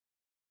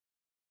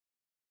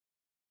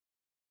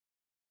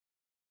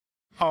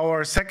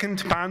our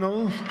second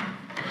panel,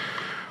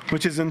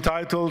 which is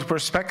entitled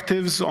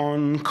Perspectives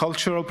on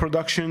Cultural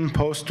Production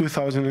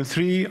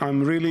Post-2003.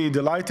 I'm really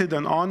delighted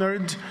and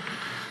honored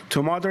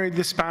to moderate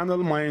this panel.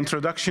 My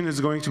introduction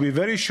is going to be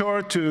very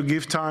short to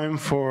give time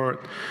for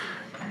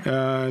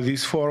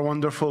these four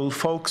wonderful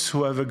folks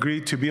who have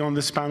agreed to be on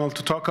this panel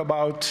to talk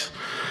about.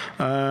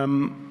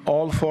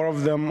 All four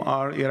of them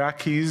are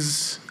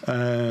Iraqis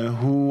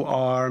who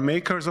are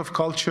makers of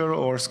culture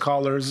or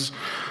scholars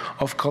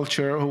of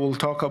culture who will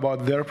talk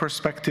about their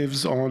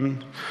perspectives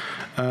on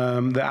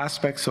the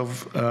aspects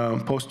of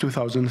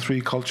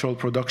post-2003 cultural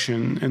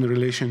production in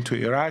relation to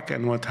Iraq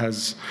and what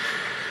has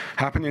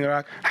happened in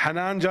Iraq.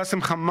 Hanan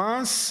Jasim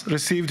Khammas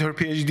received her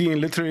PhD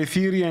in literary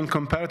theory and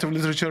comparative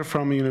literature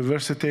from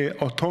Universitat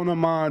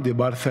Autònoma de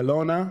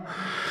Barcelona.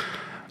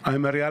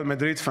 I'm a Real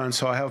Madrid fan,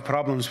 so I have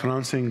problems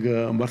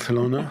pronouncing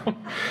Barcelona.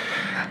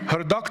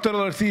 Her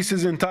doctoral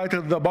thesis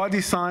entitled The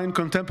Body Sign,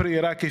 Contemporary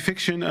Iraqi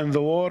Fiction and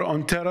the War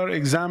on Terror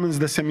examines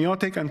the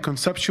semiotic and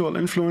conceptual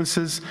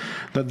influences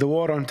that the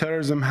war on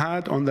terrorism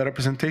had on the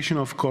representation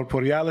of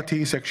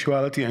corporeality,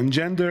 sexuality, and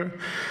gender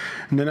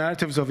in the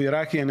narratives of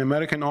Iraqi and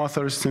American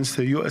authors since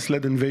the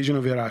US-led invasion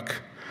of Iraq.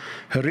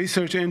 Her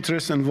research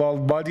interests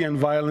involve body and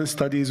violence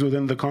studies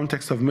within the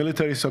context of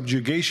military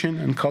subjugation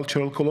and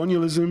cultural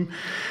colonialism.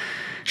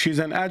 She's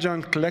an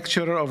adjunct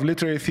lecturer of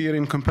literary theory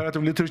and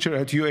comparative literature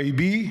at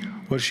UAB,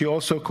 where she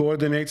also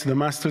coordinates the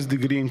master's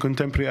degree in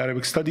contemporary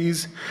Arabic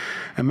studies,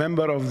 a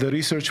member of the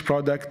research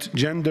product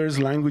Genders,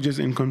 Languages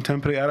in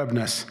Contemporary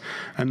Arabness,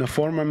 and a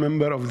former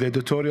member of the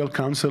editorial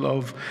council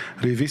of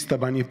Revista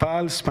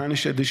Banipal,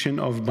 Spanish edition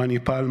of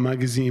Banipal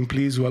magazine.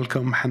 Please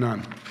welcome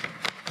Hanan.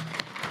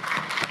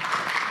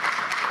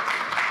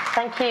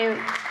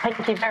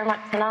 Thank you very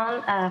much,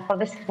 Sinan, for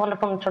this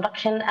wonderful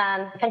introduction,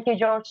 and thank you,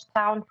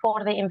 Georgetown,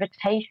 for the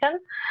invitation.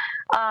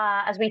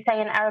 As we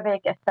say in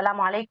Arabic,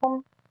 Assalamu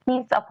alaikum,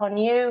 peace upon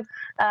you,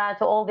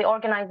 to all the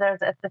organizers,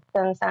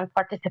 assistants, and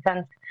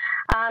participants.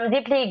 I'm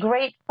deeply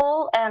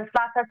grateful and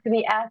flattered to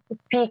be asked to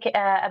speak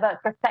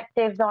about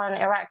perspectives on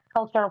Iraq's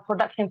cultural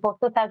production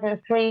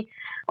post-2003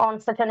 on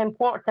such an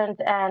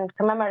important and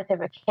commemorative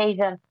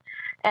occasion,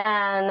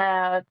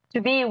 and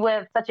to be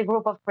with such a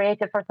group of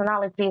creative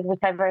personalities, which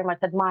I very much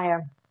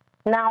admire.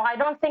 Now, I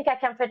don't think I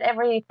can fit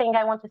everything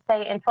I want to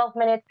say in 12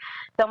 minutes,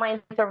 so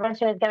my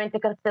intervention is going to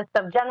consist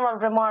of general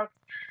remarks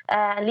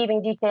and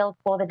leaving details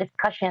for the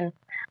discussion.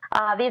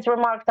 These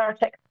remarks are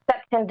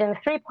sectioned in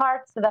three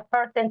parts. The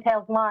first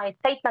entails my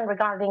statement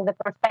regarding the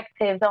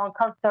perspectives on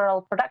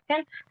cultural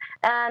production,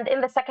 and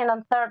in the second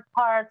and third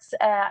parts,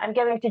 I'm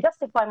going to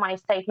justify my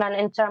statement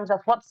in terms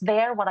of what's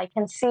there, what I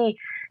can see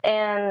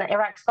in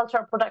Iraq's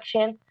cultural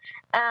production,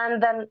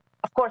 and then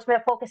of course, we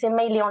are focusing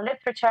mainly on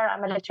literature.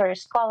 I'm a literary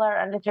scholar,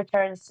 and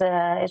literature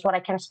is what I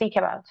can speak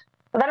about.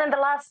 Then in the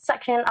last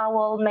section, I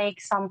will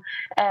make some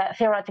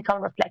theoretical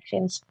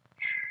reflections.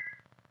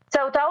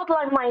 So to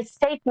outline my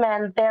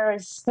statement, there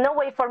is no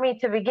way for me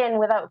to begin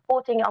without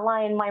quoting a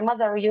line my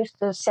mother used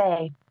to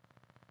say.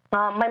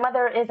 My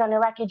mother is an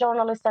Iraqi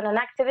journalist and an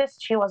activist.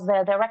 She was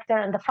the director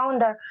and the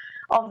founder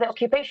of the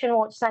Occupation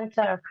Watch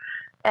Center.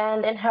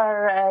 And in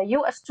her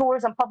US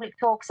tours and public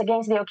talks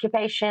against the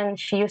occupation,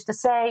 she used to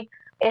say,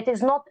 "It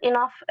is not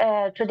enough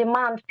to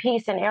demand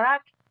peace in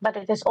Iraq, but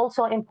it is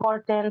also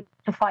important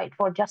to fight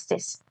for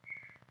justice."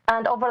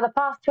 And over the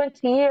past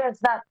 20 years,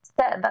 that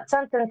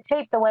sentence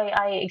shaped the way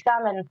I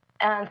examine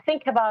and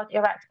think about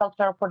Iraq's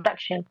cultural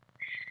production.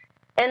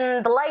 In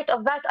the light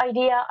of that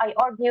idea, I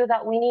argue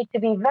that we need to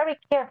be very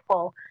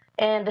careful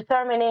in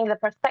determining the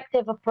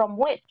perspective from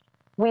which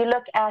we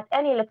look at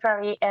any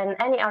literary and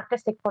any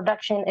artistic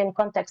production in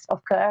context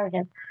of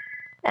coercion.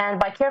 And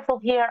by careful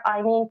here,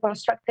 I mean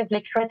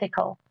constructively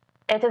critical.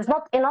 It is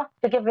not enough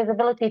to give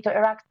visibility to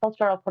Iraq's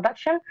cultural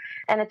production,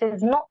 and it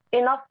is not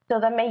enough to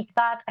make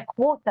that a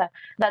quota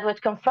that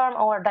would confirm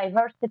our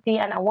diversity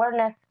and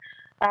awareness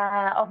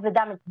of the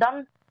damage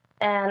done,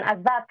 and as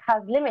that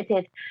has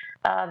limited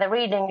the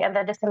reading and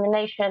the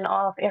dissemination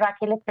of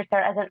Iraqi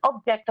literature as an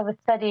object of a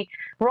study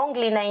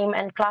wrongly named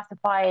and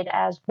classified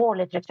as war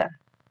literature.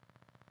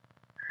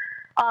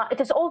 It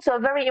is also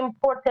very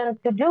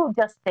important to do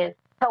justice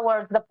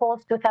towards the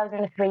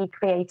post-2003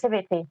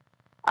 creativity.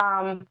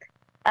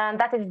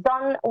 And that is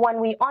done when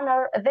we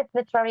honor this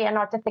literary and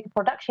artistic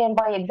production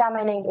by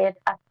examining it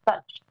as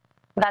such.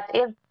 That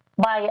is,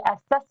 by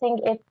assessing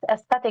its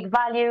aesthetic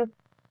value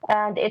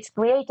and its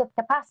creative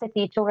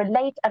capacity to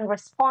relate and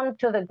respond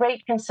to the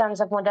great concerns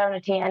of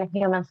modernity and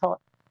human thought.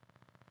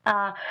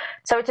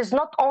 So it is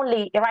not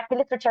only, Iraqi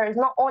literature is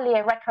not only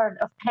a record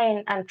of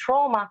pain and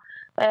trauma,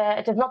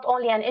 it is not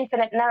only an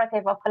infinite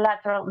narrative of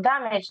collateral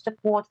damage, to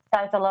quote the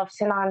title of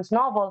Sinan's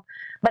novel,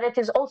 but it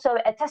is also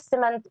a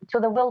testament to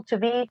the will to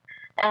be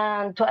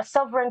and to a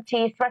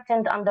sovereignty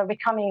threatened under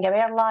becoming a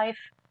bare life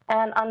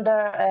and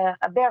under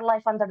a bare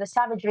life under the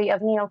savagery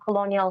of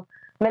neo-colonial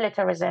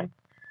militarism.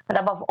 And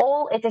above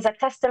all, it is a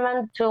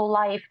testament to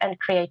life and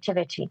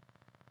creativity.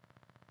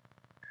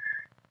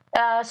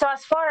 So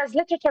as far as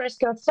literature is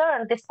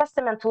concerned, this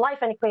testament to life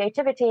and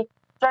creativity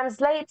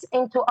translates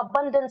into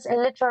abundance in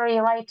literary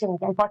writing,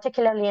 and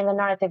particularly in the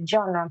narrative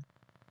genre.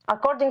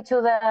 According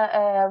to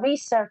the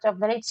research of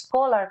the late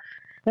scholar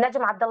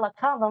Najm Abdullah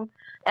Kadhim,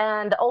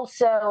 and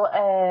also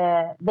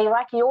the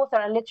Iraqi author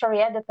and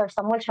literary editor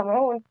Samuel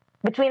Shamroon,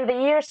 between the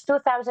years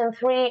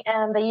 2003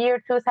 and the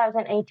year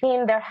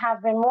 2018, there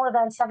have been more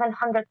than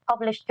 700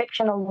 published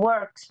fictional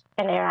works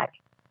in Iraq.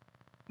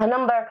 A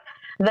number,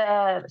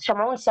 the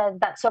Shamroon says,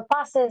 that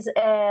surpasses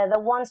the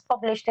ones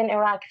published in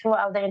Iraq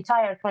throughout the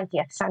entire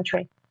 20th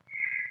century.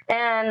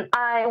 And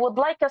I would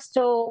like us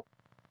to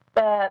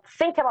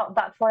think about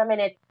that for a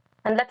minute,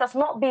 and let us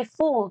not be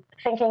fooled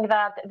thinking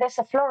that this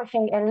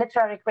flourishing in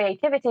literary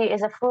creativity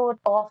is a fruit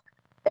of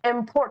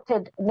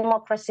imported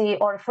democracy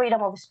or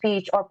freedom of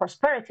speech or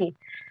prosperity.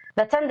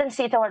 The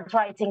tendency towards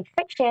writing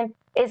fiction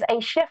is a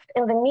shift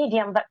in the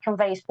medium that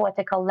conveys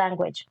poetical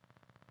language.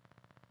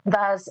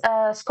 Thus,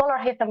 scholar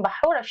Haytham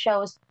Bahura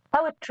shows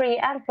poetry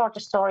and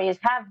short stories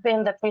have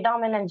been the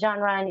predominant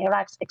genre in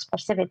Iraq's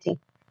expressivity.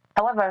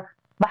 However,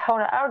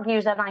 Bahura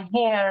argues, and I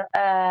here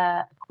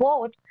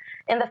quote,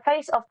 in the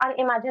face of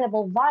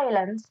unimaginable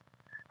violence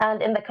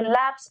and in the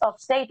collapse of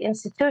state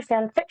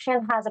institutions,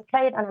 fiction has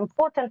played an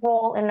important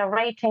role in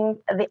narrating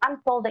the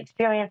untold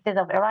experiences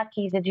of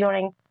Iraqis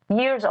during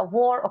years of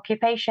war,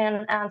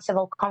 occupation, and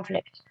civil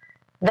conflict.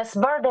 This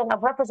burden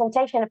of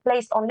representation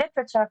placed on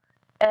literature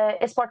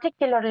is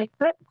particularly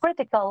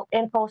critical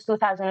in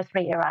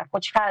post-2003 Iraq,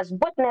 which has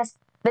witnessed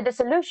the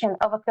dissolution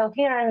of a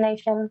coherent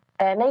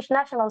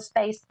national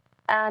space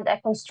and a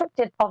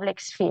constructed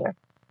public sphere.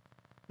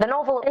 The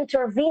novel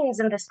intervenes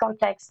in this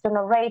context to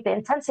narrate the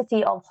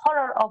intensity of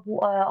horror of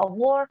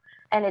war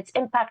and its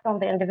impact on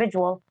the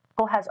individual,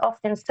 who has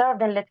often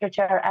served in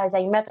literature as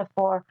a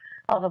metaphor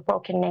of a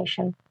broken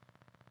nation.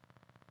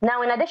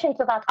 Now, in addition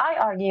to that, I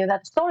argue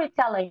that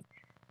storytelling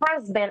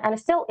has been and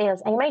still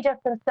is a major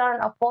concern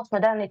of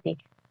postmodernity.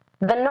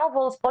 The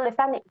novel's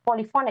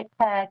polyphonic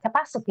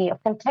capacity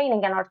of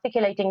containing and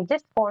articulating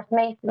discourse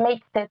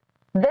makes it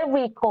the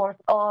recourse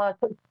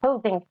to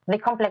posing the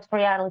complex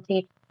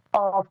reality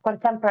of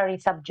contemporary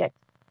subjects,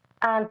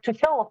 and to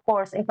show, of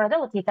course,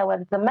 infidelity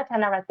towards the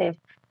meta-narrative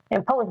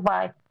imposed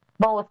by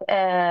both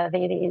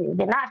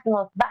the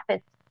national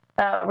Ba'athist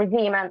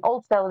regime and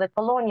also the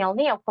colonial,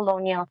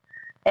 neo-colonial,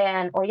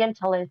 and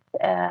Orientalist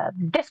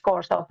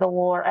discourse of the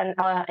war and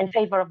in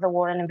favor of the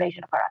war and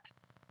invasion of Iraq.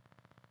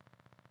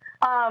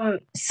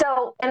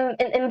 So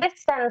in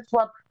this sense,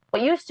 what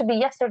used to be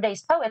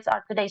yesterday's poets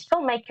are today's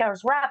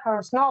filmmakers,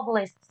 rappers,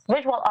 novelists,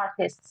 visual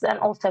artists, and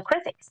also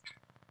critics.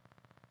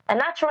 And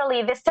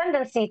naturally, this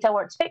tendency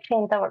towards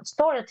fiction, towards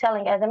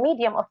storytelling as a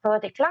medium of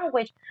poetic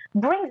language,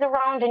 brings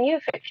around a new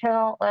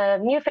fictional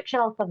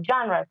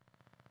subgenre.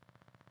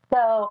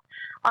 So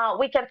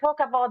we can talk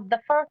about the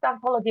first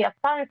anthology of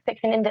science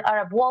fiction in the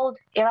Arab world,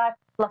 Iraq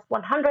Plus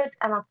 100,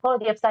 an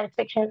anthology of science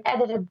fiction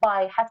edited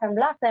by Hassan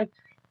Blasem,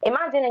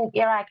 imagining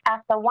Iraq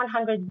after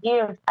 100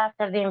 years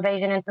after the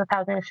invasion in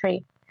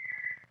 2003.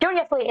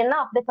 Curiously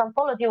enough, this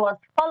anthology was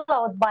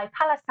followed by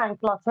Palestine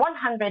Plus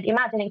 100,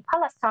 imagining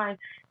Palestine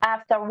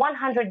after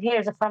 100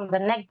 years from the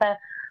Nakba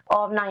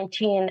of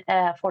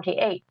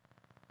 1948,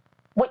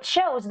 which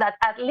shows that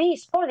at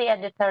least for the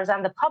editors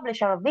and the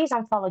publisher of these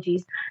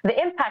anthologies, the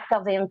impact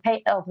of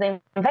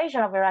the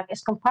invasion of Iraq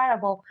is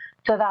comparable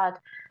to that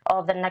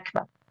of the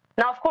Nakba.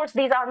 Now, of course,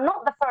 these are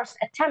not the first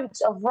attempts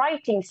of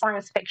writing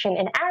science fiction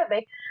in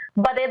Arabic,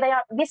 but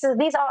these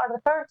are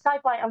the first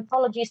sci-fi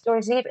anthologies to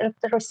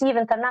receive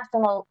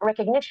international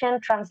recognition,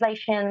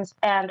 translations,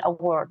 and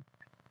awards.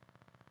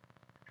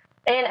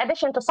 In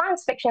addition to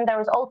science fiction,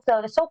 there is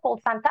also the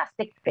so-called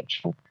fantastic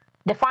fiction,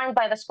 defined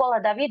by the scholar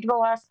David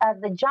Boas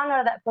as the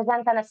genre that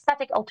presents an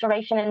aesthetic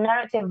alteration in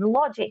narrative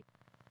logic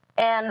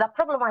and the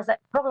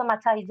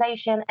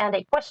problematization and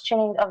a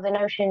questioning of the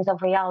notions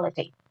of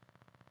reality.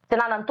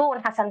 Sinan Antoon,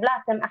 Hassan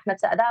Blasem, Ahmed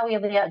Sa'dawi,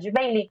 Ziya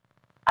Jubaili,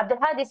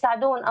 Abdelhadi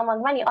Sadoun,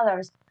 among many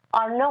others,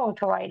 are known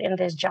to write in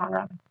this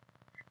genre.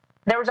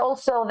 There is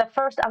also the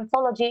first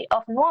anthology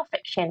of noir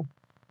fiction,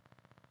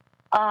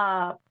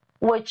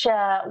 which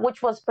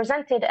was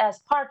presented as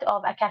part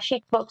of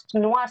Akashic Books'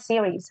 noir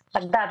series,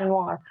 Baghdad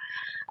Noir.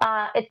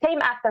 It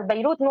came after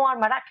Beirut Noir,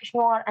 Marrakesh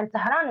Noir, and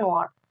Tehran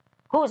Noir,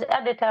 whose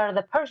editor,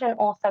 the Persian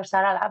author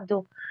Sarah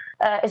Abdu,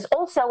 is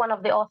also one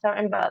of the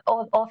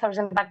authors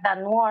in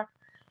Baghdad Noir.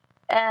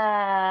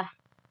 And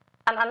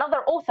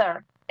another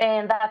author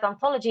in that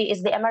anthology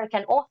is the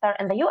American author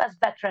and the U.S.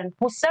 veteran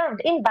who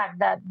served in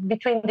Baghdad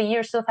between the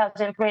years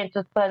 2003 and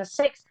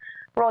 2006,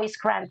 Roy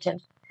Scranton.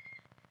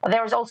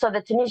 There is also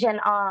the Tunisian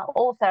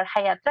author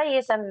Hayat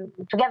Reis, and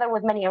together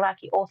with many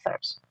Iraqi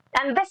authors.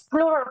 And this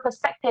plural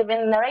perspective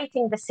in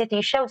narrating the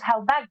city shows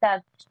how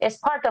Baghdad is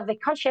part of the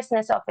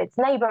consciousness of its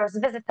neighbors,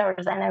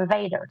 visitors, and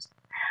invaders.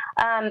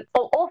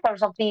 All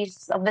authors of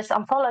this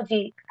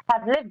anthology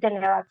have lived in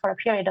Iraq for a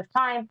period of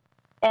time,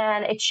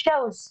 and it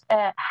shows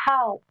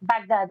how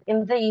Baghdad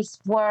in these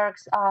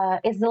works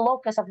is the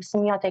locus of a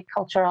semiotic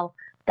cultural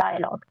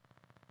dialogue.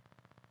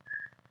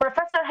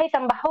 Professor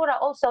Haytham Bahura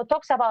also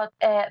talks about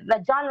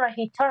the genre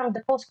he termed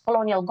the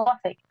post-colonial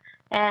Gothic,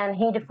 and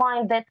he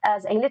defined it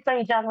as a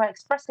literary genre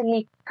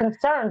expressly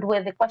concerned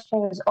with the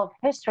questions of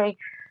history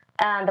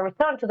and the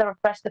return to the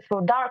repressed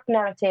through dark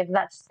narrative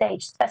that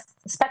staged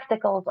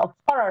spectacles of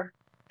horror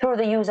through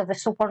the use of the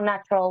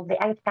supernatural, the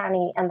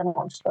uncanny, and the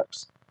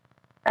monsters.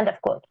 End of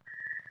quote.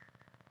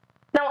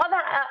 Now,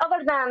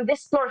 other than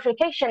this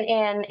glorification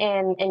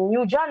in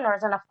new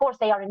genres, and of course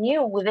they are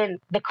new within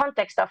the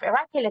context of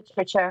Iraqi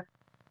literature,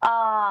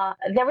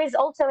 there is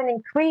also an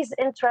increased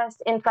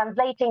interest in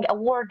translating,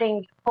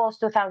 awarding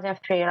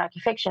post-2003 Iraqi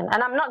fiction.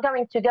 And I'm not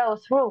going to go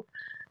through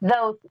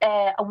those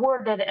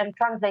awarded and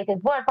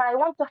translated work, but I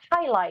want to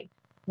highlight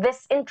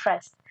this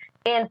interest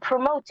in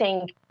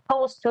promoting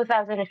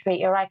post-2003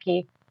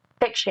 Iraqi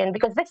fiction,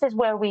 because this is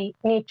where we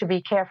need to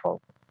be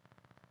careful.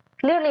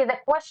 Clearly, the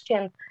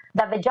question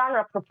that the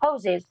genre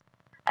proposes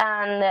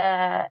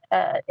and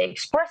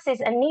expresses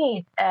a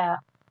need,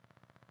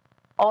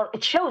 or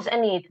it shows a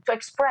need to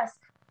express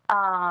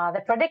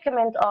the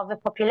predicament of the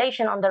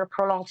population under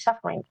prolonged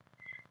suffering.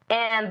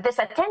 And this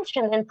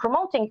attention in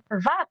promoting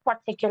that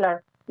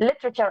particular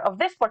literature of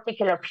this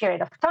particular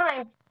period of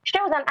time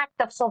shows an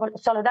act of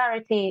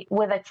solidarity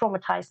with a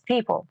traumatized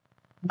people.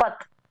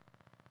 But,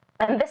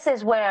 and this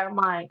is where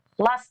my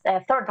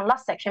third and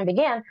last section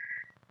began,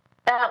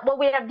 what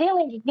we are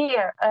dealing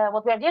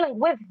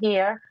with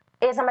here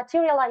is a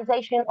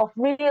materialization of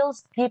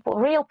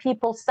real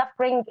people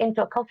suffering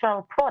into a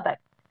cultural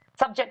product,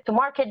 subject to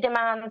market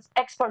demands,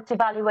 experts'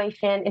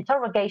 evaluation,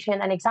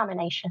 interrogation, and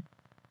examination.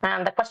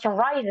 And the question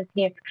rises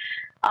here,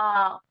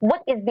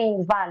 what is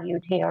being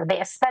valued here, the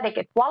aesthetic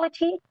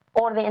equality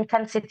or the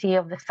intensity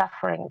of the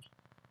suffering?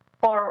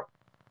 For,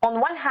 on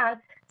one hand,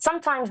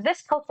 sometimes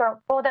this cultural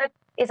product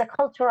is a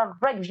cultural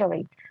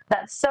luxury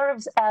that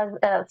serves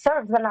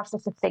the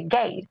narcissistic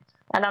gaze.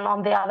 And then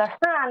on the other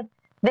hand,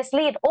 this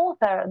leads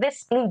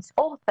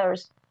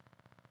authors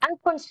and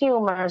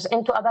consumers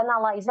into a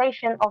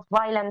banalization of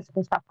violence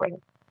and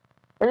suffering.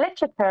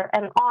 Literature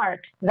and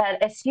art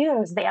that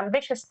assumes the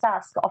ambitious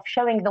task of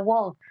showing the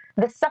world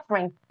the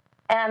suffering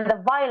and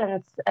the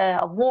violence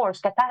of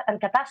wars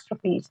and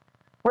catastrophes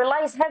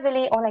relies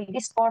heavily on a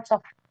discourse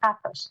of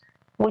pathos,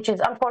 which is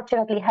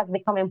unfortunately has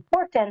become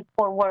important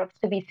for works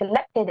to be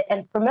selected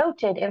and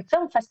promoted in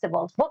film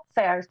festivals, book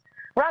fairs,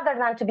 rather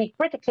than to be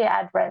critically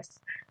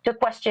addressed to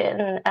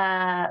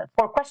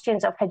for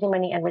questions of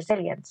hegemony and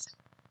resilience.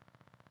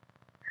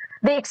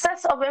 The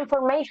excess of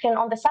information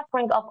on the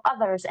suffering of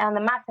others and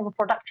the massive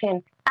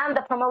production and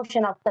the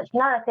promotion of such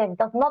narrative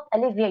does not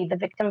alleviate the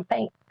victim's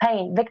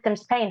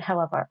pain,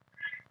 however.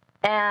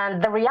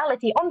 And the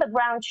reality on the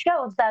ground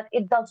shows that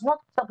it does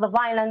not stop the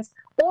violence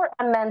or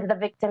amend the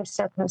victim's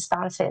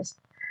circumstances.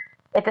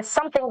 It is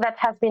something that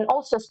has been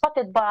also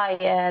spotted by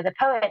the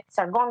poet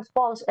Sargon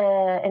Falls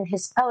in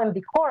his poem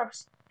The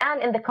Corpse,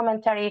 and in the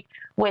commentary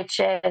which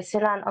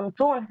Sinan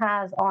Antoon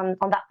has on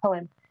that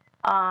poem.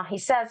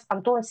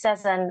 Antoon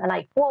says, and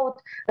I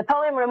quote, "The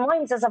poem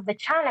reminds us of the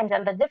challenge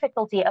and the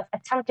difficulty of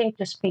attempting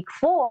to speak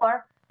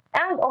for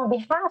and on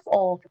behalf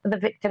of the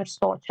victim's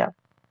torture."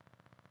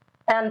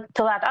 And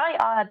to that I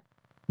add,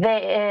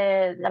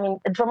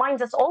 it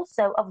reminds us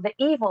also of the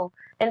evil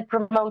in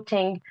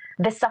promoting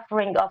the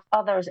suffering of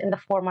others in the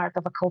format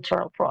of a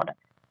cultural product.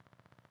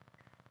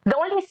 The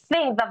only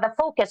thing that the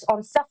focus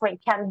on suffering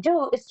can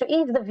do is to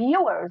ease the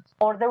viewer's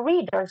or the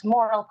reader's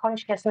moral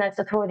consciousness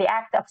through the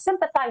act of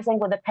sympathizing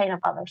with the pain of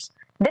others,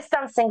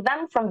 distancing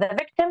them from the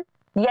victim,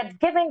 yet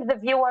giving the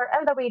viewer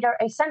and the reader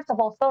a sense of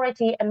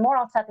authority and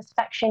moral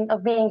satisfaction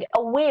of being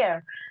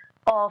aware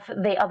of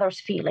the other's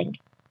feeling.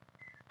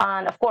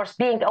 And of course,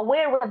 being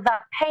aware of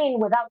that pain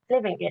without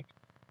living it.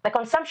 The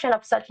consumption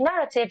of such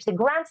narratives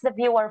grants the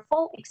viewer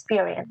full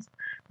experience,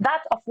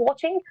 that of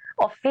watching,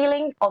 of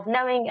feeling, of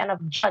knowing, and of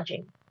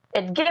judging.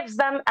 It gives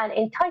them an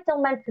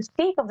entitlement to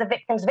speak of the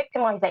victim's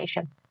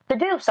victimization, to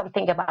do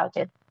something about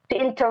it, to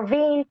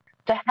intervene,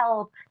 to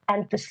help,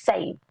 and to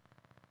save.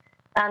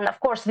 And of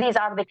course, these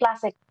are the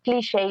classic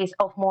cliches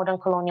of modern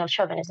colonial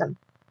chauvinism.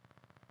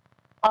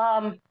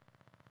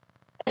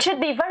 It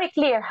should be very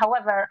clear,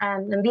 however,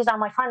 and these are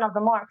my final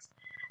remarks,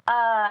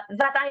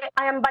 that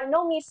I am by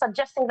no means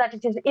suggesting that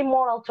it is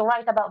immoral to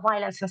write about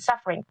violence and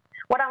suffering.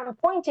 What I'm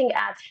pointing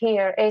at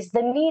here is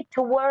the need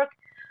to work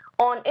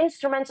on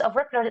instruments of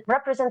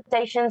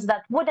representations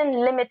that wouldn't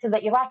limit the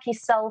Iraqi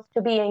self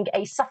to being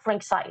a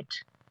suffering site,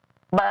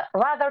 but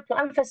rather to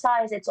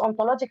emphasize its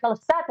ontological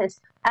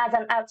status as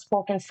an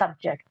outspoken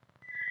subject.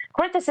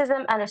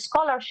 Criticism and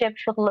scholarship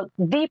should look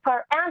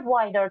deeper and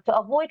wider to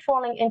avoid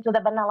falling into the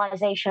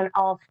banalization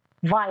of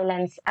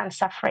violence and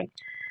suffering.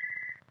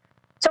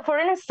 So, for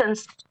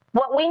instance,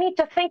 what we need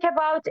to think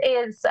about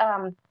is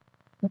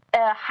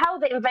how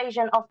the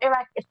invasion of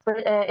Iraq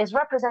is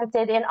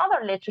represented in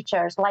other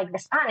literatures like the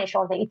Spanish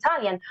or the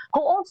Italian,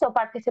 who also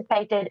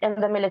participated in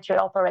the military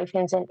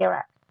operations in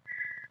Iraq.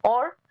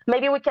 Or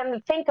maybe we can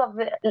think of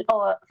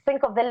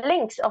the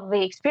links of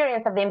the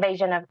experience of the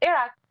invasion of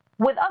Iraq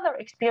with other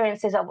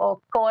experiences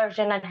of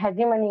coercion and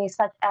hegemony,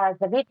 such as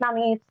the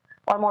Vietnamese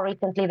or more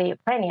recently the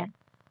Ukrainian.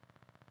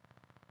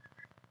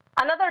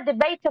 Another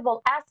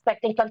debatable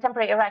aspect in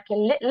contemporary Iraqi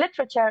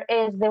literature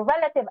is the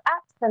relative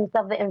absence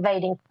of the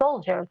invading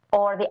soldiers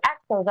or the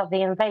actors of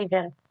the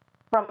invasion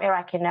from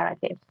Iraqi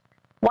narratives.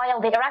 While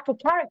the Iraqi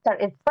character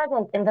is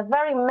present in the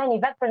very many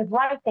veterans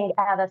writing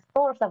as a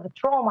source of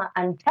trauma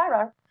and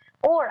terror,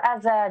 or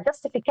as a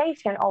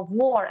justification of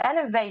war and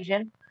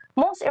invasion,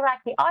 most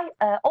Iraqi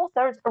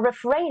authors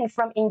refrain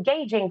from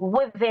engaging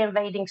with the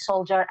invading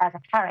soldier as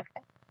a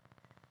character.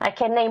 I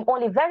can name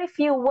only very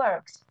few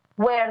works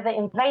where the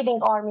invading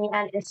army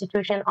and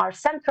institution are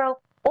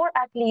central, or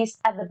at least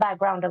at the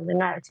background of the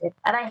narrative.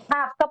 And I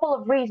have a couple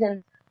of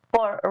reasons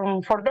for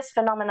this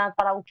phenomenon,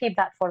 but I will keep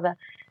that for the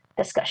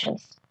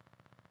discussions.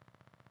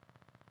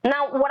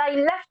 Now, what I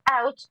left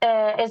out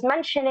is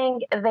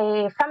mentioning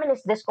the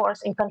feminist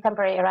discourse in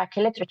contemporary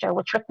Iraqi literature,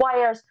 which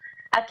requires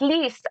at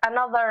least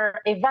another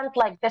event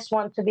like this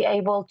one to be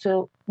able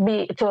to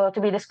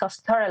be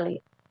discussed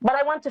thoroughly. But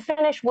I want to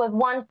finish with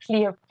one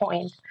clear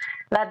point,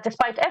 that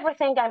despite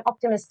everything, I'm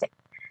optimistic.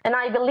 And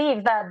I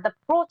believe that the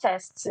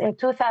protests in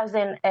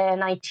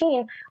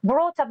 2019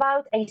 brought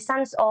about a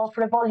sense of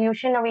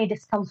revolutionary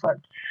discomfort.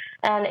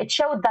 And it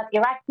showed that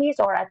Iraqis,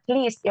 or at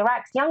least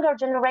Iraq's younger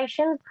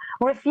generations,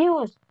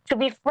 refused to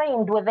be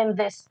framed within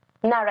this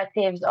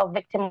narratives of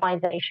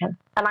victimization.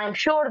 And I'm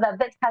sure that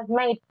this has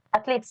made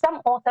at least some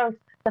authors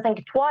to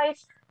think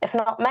twice, if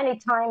not many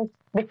times,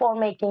 before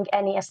making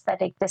any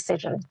aesthetic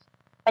decisions.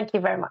 Thank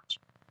you very much.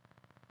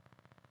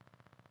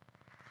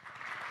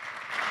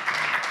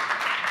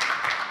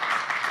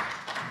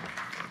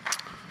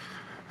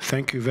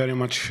 Thank you very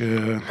much,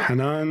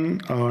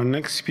 Hanan. Our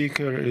next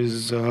speaker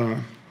is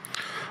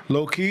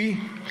Lowkey.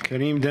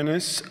 Kareem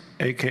Dennis,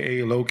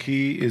 aka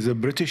Lowkey, is a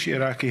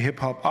British-Iraqi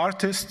hip-hop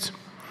artist,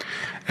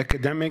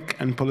 academic,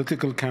 and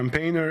political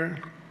campaigner.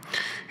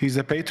 He's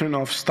a patron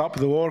of Stop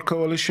the War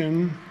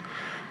Coalition,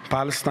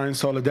 Palestine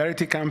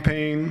Solidarity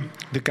Campaign,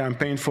 the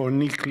Campaign for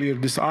Nuclear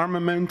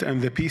Disarmament, and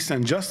the Peace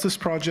and Justice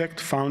Project,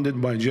 founded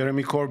by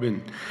Jeremy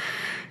Corbyn.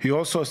 He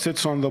also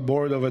sits on the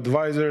board of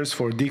advisors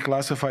for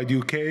Declassified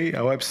UK,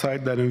 a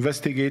website that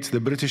investigates the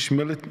British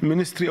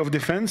Ministry of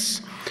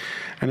Defence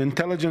and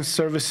Intelligence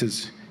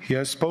Services. He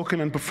has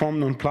spoken and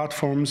performed on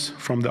platforms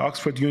from the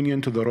Oxford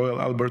Union to the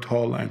Royal Albert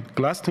Hall and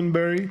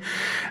Glastonbury.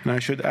 And I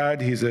should add,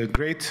 he's a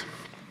great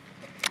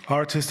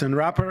artist and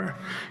rapper.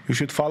 You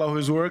should follow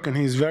his work, and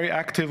he's very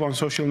active on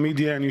social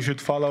media, and you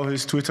should follow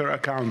his Twitter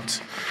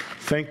account.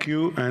 Thank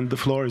you, and the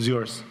floor is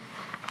yours.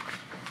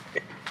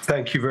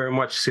 Thank you very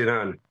much,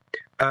 Sinan.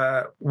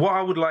 What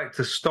I would like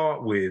to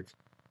start with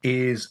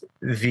is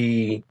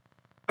the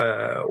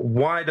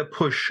wider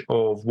push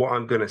of what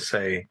I'm going to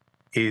say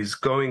is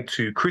going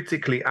to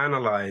critically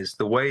analyze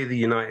the way the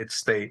United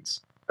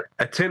States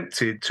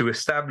attempted to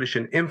establish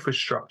an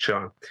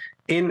infrastructure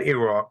in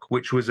Iraq,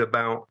 which was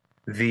about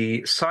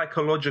the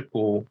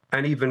psychological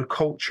and even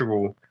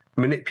cultural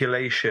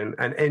manipulation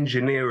and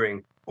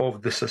engineering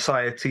of the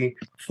society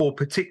for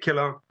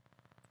particular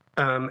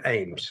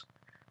aims.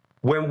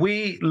 When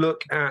we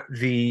look at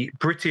the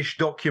British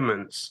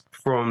documents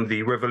from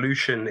the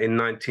revolution in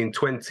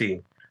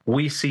 1920,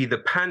 we see the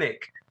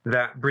panic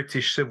that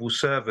British civil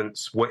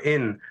servants were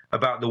in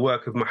about the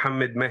work of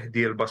Muhammad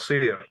Mehdi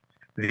al-Basir,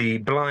 the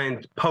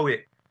blind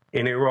poet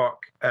in Iraq,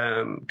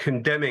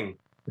 condemning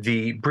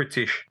the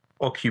British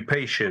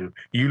occupation.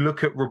 You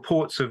look at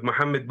reports of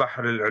Muhammad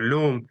Bahr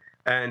al-Ulum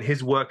and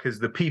his work as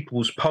the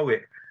people's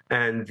poet,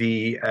 and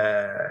the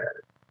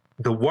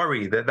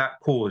worry that that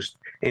caused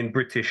in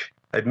British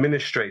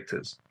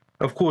administrators.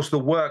 Of course, the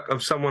work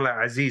of someone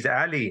like Aziz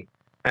Ali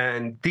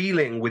and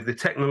dealing with the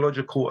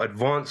technological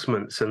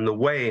advancements and the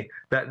way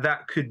that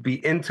that could be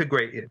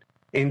integrated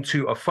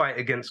into a fight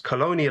against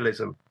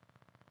colonialism.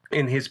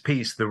 In his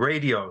piece, The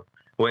Radio,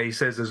 where he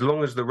says, as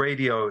long as the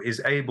radio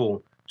is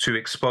able to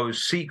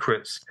expose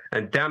secrets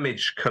and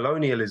damage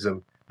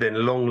colonialism,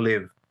 then long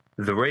live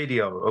the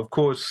radio. Of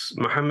course,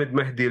 Muhammad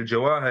Mehdi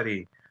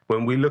al-Jawahiri,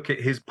 when we look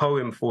at his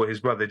poem for his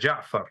brother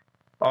Ja'far,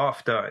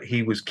 after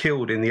he was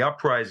killed in the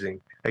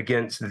uprising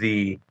against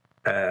the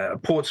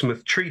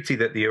Portsmouth Treaty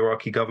that the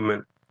Iraqi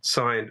government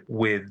signed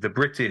with the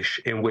British,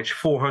 in which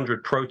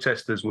 400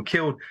 protesters were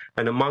killed,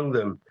 and among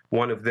them,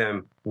 one of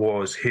them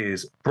was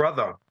his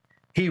brother.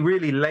 He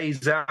really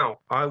lays out,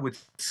 I would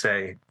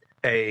say,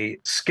 a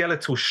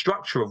skeletal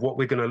structure of what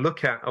we're going to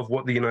look at of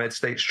what the United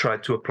States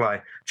tried to apply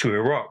to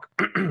Iraq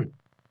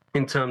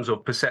in terms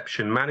of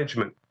perception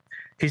management.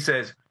 He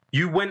says,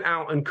 "You went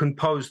out and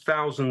composed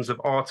thousands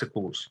of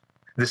articles.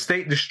 The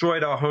state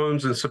destroyed our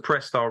homes and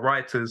suppressed our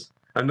writers,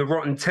 and the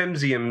rotten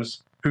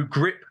Thamesians who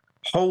grip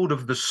hold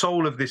of the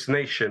soul of this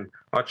nation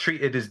are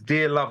treated as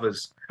dear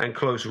lovers and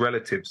close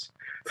relatives.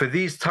 For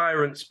these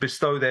tyrants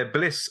bestow their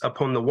bliss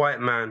upon the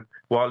white man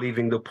while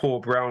leaving the poor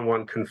brown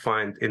one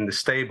confined in the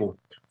stable.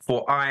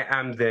 For I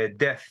am their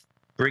death,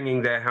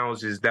 bringing their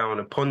houses down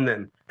upon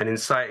them and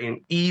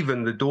inciting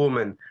even the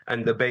doorman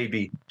and the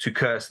baby to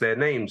curse their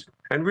names."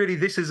 And really,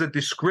 this is a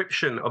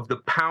description of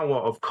the power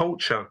of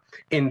culture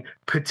in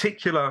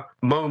particular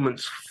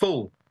moments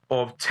full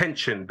of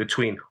tension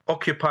between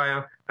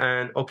occupier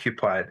and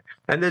occupied.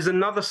 And there's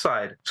another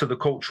side to the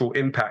cultural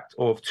impact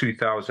of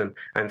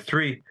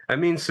 2003.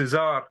 Amin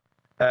Cesar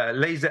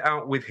lays it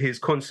out with his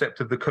concept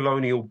of the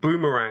colonial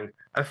boomerang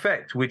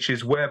effect, which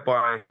is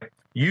whereby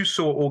you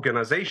saw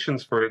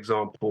organizations, for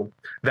example,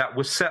 that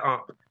were set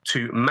up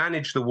to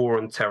manage the war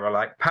on terror,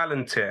 like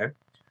Palantir,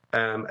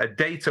 a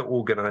data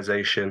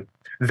organization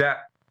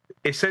that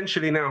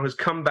essentially now has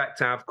come back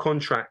to have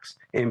contracts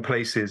in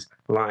places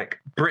like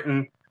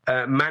Britain,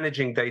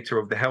 managing data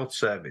of the health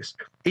service.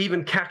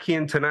 Even Khaki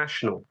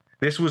International,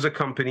 this was a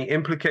company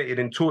implicated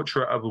in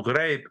torture at Abu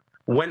Ghraib,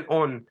 went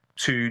on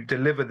to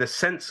deliver the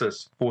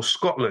census for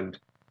Scotland.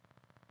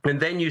 And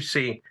then you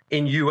see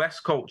in US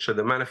culture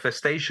the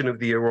manifestation of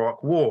the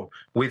Iraq war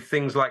with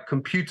things like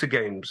computer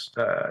games,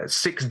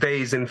 6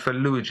 Days in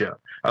Fallujah,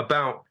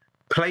 about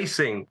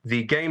placing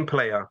the game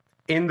player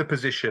in the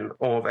position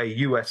of a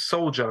US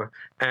soldier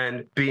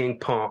and being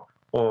part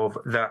of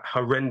that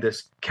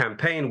horrendous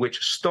campaign, which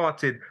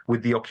started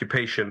with the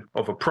occupation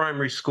of a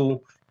primary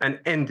school and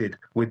ended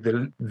with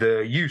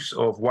the use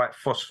of white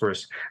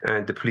phosphorus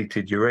and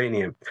depleted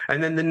uranium.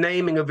 And then the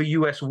naming of a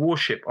US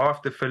warship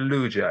after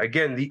Fallujah,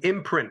 again, the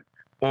imprint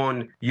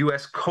on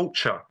US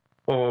culture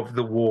of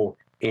the war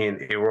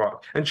in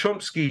Iraq. And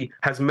Chomsky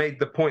has made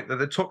the point that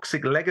the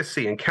toxic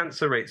legacy and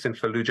cancer rates in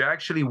Fallujah are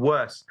actually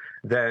worse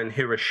than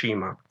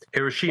Hiroshima.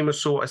 Hiroshima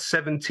saw a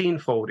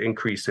 17-fold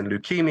increase in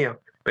leukemia,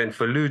 but in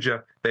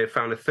Fallujah, they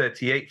found a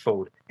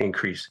 38-fold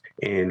increase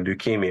in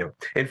leukemia.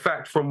 In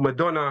fact, from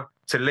Madonna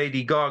to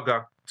Lady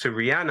Gaga to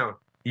Rihanna,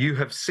 you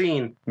have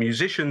seen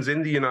musicians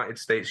in the United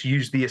States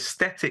use the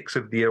aesthetics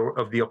of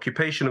the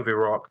occupation of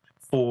Iraq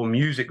for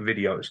music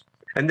videos.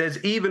 And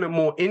there's even a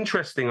more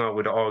interesting, I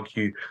would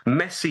argue,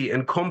 messy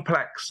and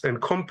complex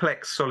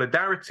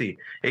solidarity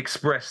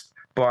expressed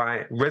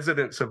by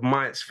residents of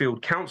Myett's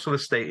Council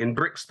Estate in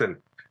Brixton,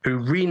 who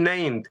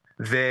renamed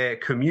their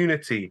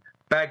community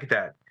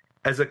Baghdad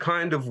as a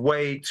kind of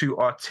way to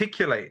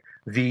articulate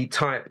the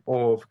type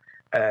of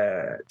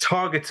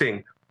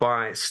targeting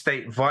by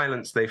state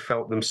violence they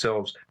felt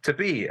themselves to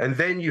be. And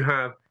then you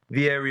have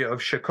the area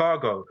of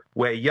Chicago,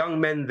 where young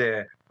men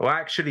there are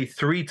actually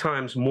 3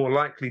 times more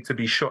likely to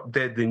be shot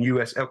dead than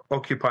US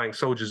occupying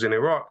soldiers in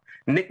Iraq,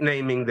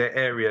 nicknaming their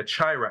area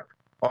Chirac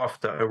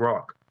after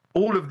Iraq.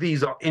 All of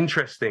these are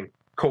interesting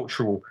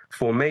cultural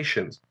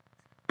formations.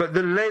 But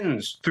the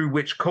lens through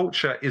which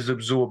culture is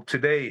absorbed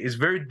today is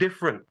very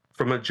different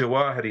from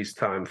al-Jawahiri's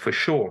time, for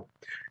sure.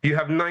 You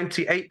have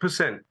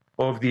 98%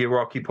 of the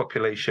Iraqi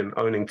population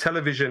owning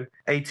television,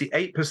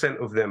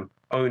 88% of them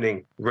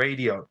owning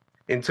radio.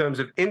 In terms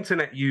of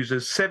internet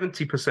users,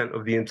 70%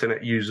 of the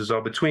internet users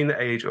are between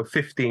the age of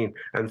 15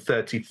 and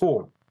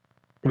 34,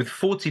 with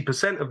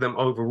 40% of them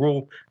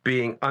overall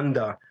being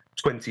under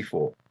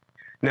 24.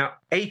 Now,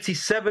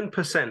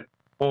 87%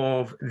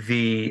 of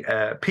the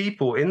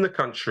people in the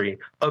country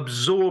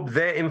absorb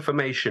their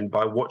information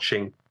by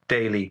watching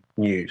daily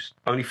news.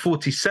 Only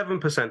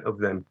 47% of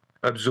them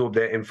absorb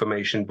their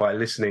information by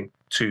listening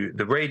to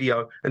the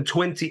radio, and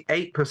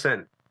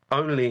 28%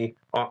 only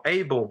are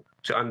able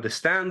to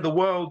understand the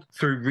world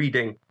through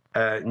reading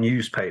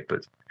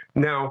newspapers.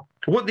 Now,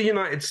 what the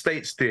United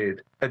States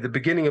did at the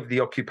beginning of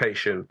the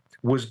occupation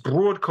was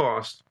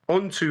broadcast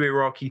onto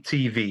Iraqi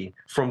TV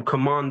from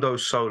Commando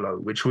Solo,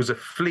 which was a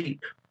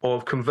fleet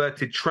of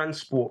converted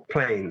transport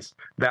planes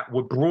that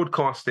were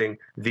broadcasting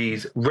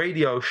these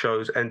radio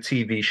shows and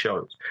TV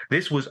shows.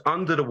 This was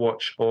under the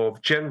watch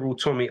of General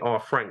Tommy R.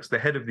 Franks, the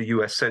head of the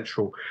US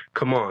Central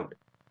Command.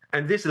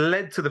 And this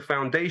led to the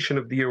foundation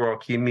of the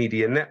Iraqi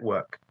media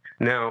network.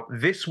 Now,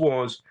 this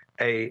was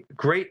a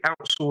great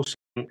outsourcing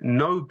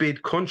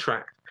no-bid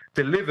contract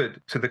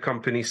delivered to the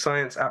company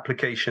Science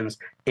Applications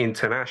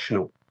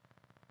International.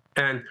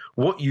 And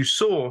what you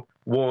saw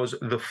was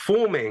the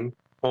forming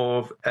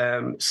of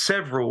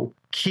several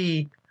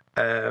key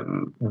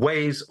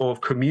ways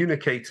of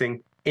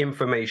communicating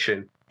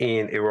information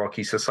in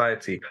Iraqi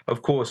society.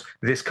 Of course,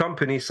 this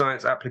company,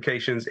 Science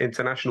Applications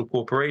International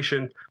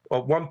Corporation,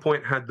 at one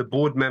point had the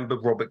board member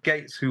Robert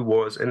Gates, who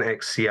was an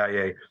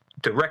ex-CIA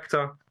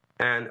director.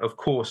 And of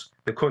course,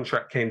 the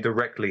contract came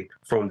directly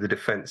from the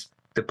Defense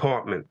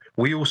Department.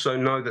 We also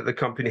know that the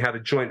company had a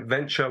joint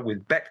venture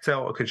with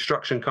Bechtel, a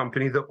construction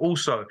company that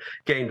also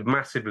gained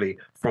massively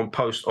from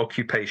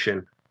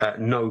post-occupation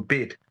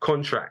no-bid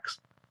contracts.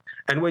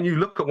 And when you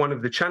look at one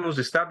of the channels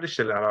established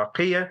in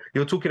Al-Iraqiyya,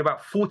 you're talking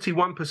about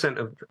 41%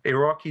 of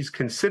Iraqis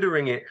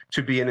considering it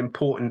to be an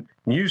important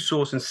news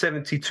source and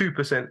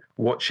 72%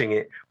 watching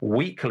it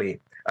weekly.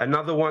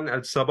 Another one,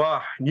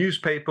 Al-Sabah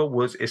newspaper,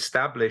 was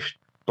established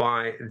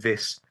by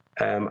this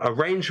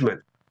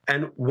arrangement.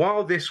 And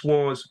while this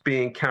was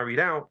being carried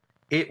out,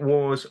 it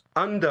was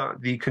under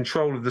the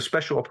control of the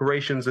Special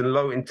Operations and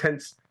Low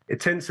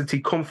Intensity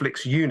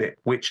Conflicts Unit,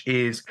 which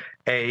is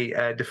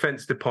a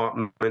Defense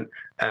Department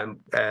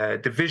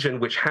division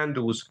which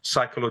handles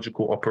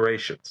psychological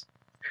operations.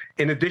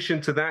 In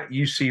addition to that,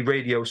 you see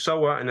Radio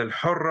SOA and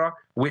Al-Hurra,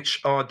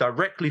 which are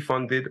directly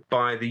funded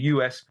by the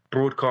US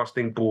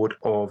Broadcasting Board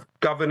of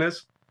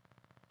Governors.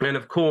 And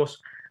of course,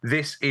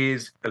 This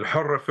is,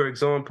 Al-Hurra, for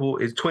example,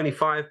 is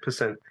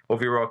 25% of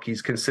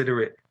Iraqis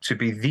consider it to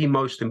be the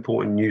most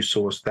important news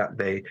source that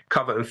they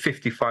cover, and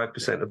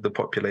 55% of the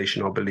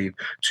population, I believe,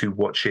 to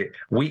watch it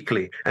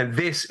weekly. And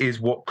this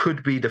is what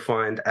could be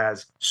defined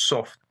as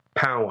soft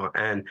power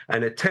and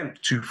an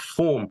attempt to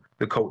form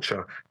the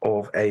culture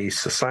of a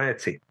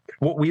society.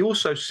 What we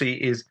also see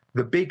is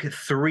the big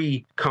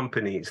three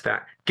companies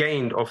that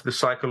gained off the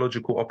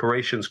psychological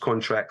operations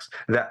contracts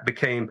that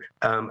became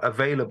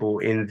available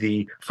in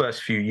the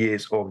first few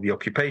years of the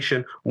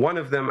occupation. One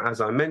of them,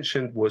 as I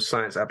mentioned, was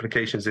Science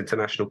Applications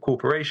International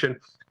Corporation.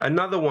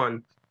 Another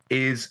one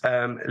is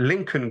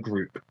Lincoln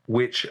Group,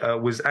 which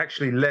was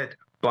actually led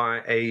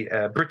by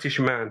a British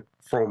man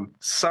from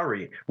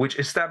Surrey, which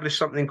established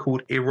something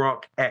called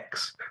Iraq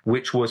X,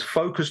 which was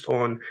focused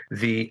on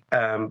the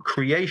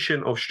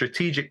creation of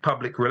strategic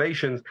public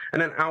relations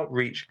and an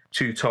outreach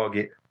to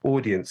target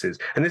audiences.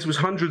 And this was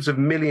hundreds of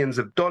millions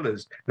of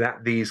dollars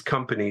that these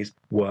companies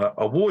were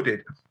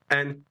awarded.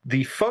 And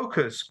the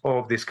focus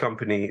of this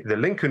company, the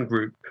Lincoln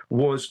Group,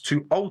 was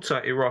to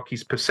alter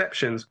Iraqis'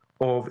 perceptions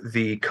of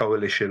the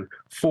coalition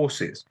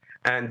forces.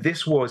 And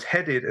this was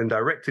headed and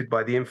directed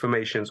by the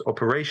Information's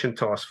Operation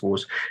Task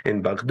Force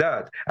in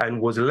Baghdad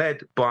and was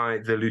led by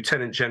the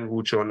Lieutenant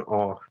General John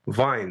R.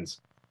 Vines.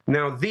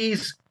 Now,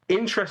 these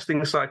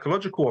interesting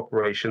psychological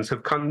operations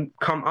have come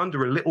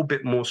under a little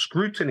bit more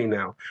scrutiny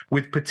now,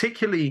 with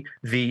particularly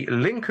the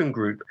Lincoln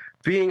Group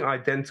being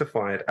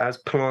identified as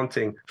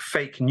planting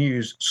fake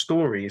news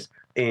stories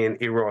in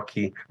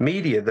Iraqi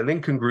media. The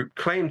Lincoln Group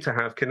claimed to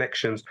have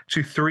connections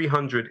to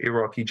 300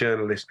 Iraqi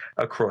journalists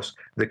across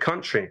the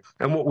country.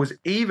 And what was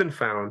even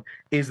found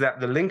is that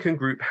the Lincoln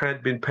Group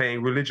had been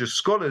paying religious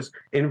scholars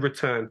in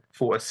return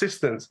for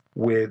assistance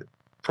with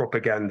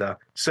propaganda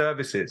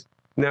services.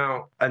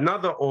 Now,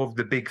 another of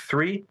the big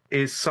three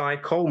is Cy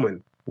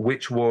Coleman,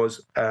 which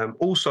was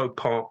also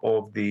part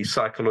of the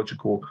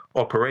psychological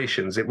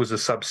operations. It was a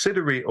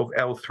subsidiary of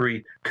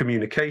L3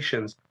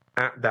 Communications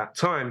at that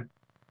time.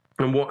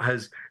 And what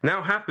has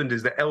now happened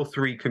is that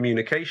L3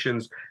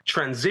 Communications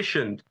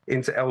transitioned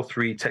into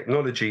L3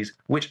 Technologies,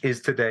 which is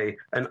today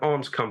an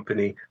arms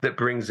company that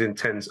brings in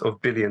tens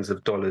of billions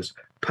of dollars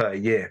per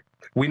year.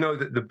 We know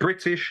that the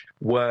British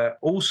were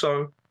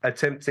also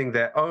attempting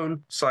their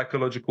own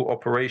psychological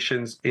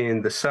operations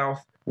in the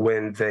South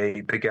when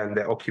they began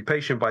their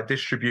occupation by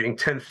distributing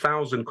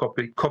 10,000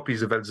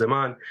 copies of El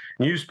Zaman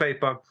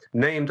newspaper,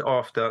 named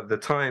after the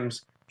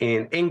Times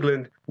in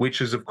England,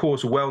 which is, of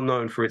course, well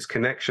known for its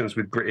connections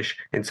with British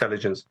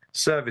intelligence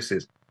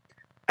services.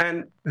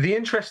 And the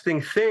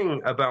interesting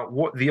thing about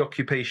what the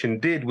occupation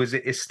did was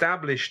it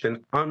established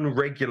an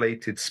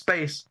unregulated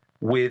space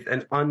with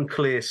an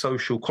unclear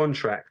social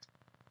contract.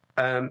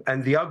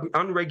 And the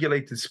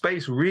unregulated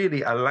space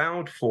really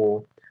allowed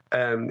for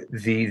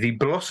the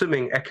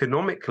blossoming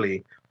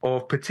economically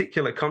of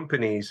particular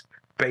companies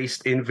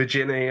based in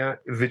Virginia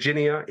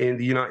in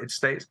the United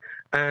States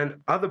and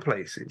other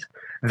places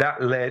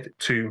that led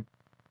to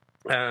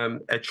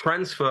a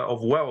transfer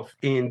of wealth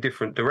in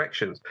different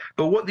directions.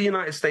 But what the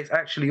United States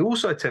actually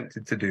also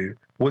attempted to do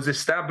was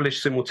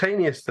establish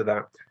simultaneous to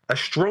that a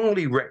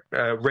strongly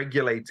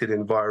regulated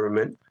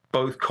environment,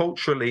 both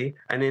culturally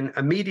and in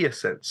a media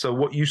sense. So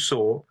what you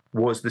saw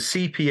was the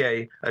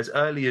CPA as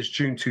early as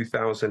June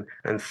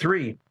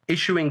 2003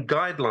 issuing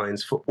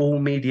guidelines for all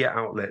media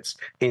outlets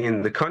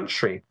in the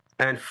country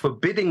and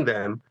forbidding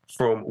them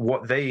from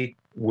what they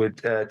would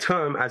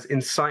term as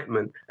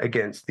incitement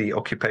against the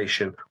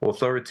occupation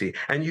authority.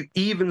 And you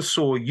even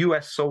saw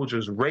US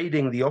soldiers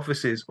raiding the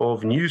offices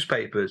of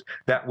newspapers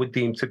that were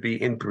deemed to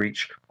be in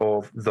breach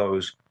of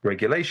those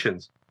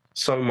regulations.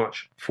 So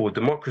much for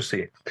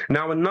democracy.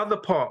 Now, another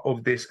part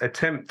of this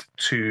attempt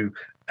to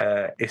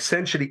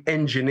essentially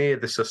engineer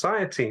the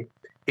society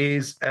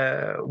is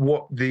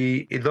what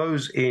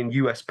those in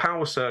US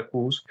power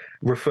circles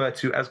refer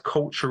to as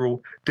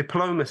cultural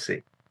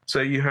diplomacy.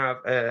 So you have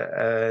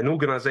an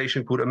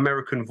organization called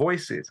American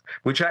Voices,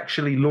 which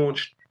actually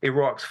launched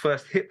Iraq's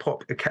first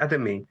hip-hop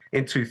academy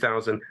in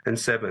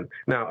 2007.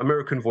 Now,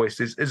 American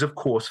Voices is, of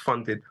course,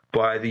 funded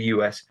by the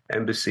US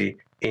Embassy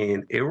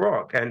in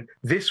Iraq. And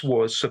this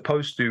was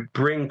supposed to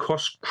bring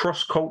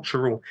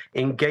cross-cultural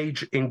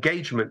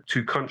engagement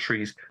to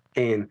countries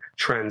in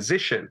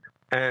transition.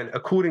 And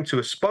according to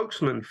a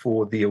spokesman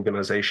for the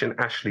organization,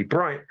 Ashley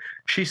Bright,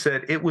 she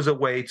said it was a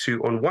way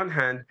to, on one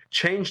hand,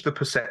 change the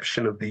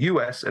perception of the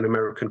US and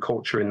American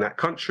culture in that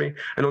country,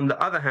 and on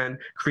the other hand,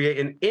 create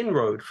an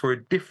inroad for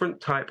a different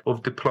type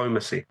of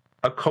diplomacy,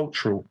 a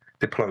cultural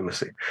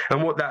diplomacy.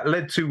 And what that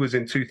led to was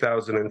in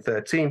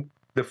 2013,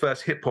 the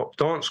first hip-hop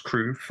dance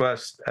crew,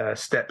 First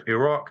Step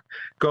Iraq,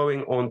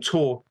 going on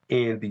tour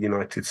in the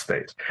United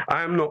States.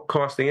 I am not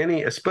casting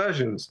any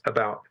aspersions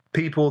about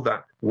people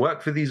that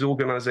work for these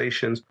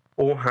organizations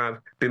or have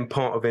been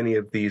part of any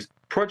of these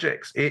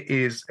projects. It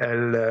is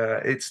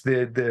it's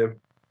the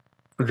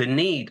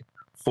need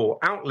for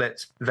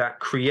outlets that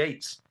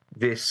creates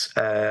this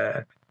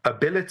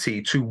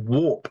ability to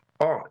warp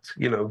art.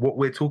 You know, what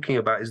we're talking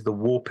about is the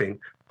warping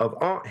of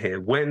art here.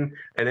 When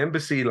an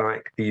embassy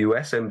like the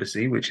US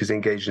embassy, which is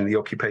engaged in the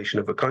occupation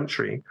of a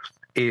country,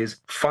 is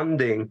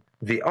funding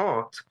the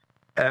art,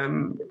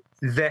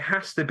 there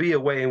has to be a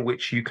way in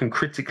which you can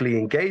critically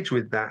engage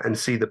with that and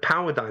see the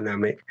power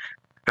dynamic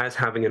as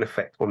having an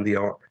effect on the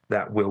art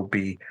that will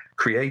be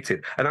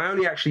created. And I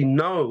only actually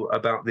know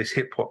about this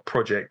hip hop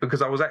project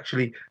because I was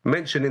actually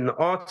mentioned in the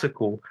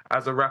article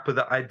as a rapper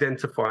that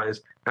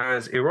identifies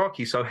as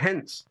Iraqi. So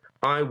hence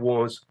I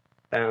was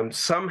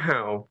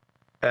somehow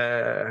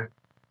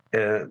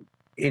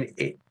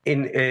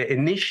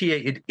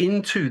initiated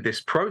into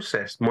this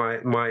process.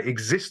 My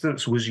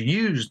existence was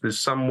used as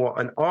somewhat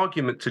an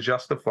argument to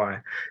justify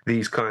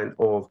these kind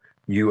of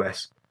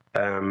US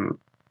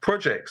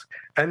projects.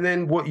 And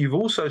then what you've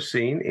also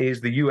seen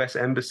is the US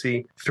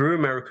Embassy, through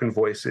American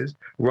Voices,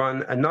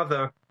 run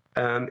another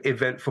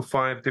event for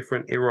 5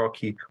 different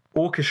Iraqi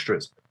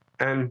orchestras.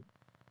 And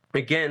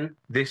again,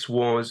 this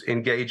was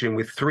engaging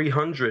with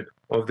 300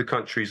 of the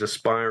country's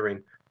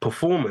aspiring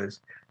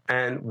performers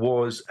and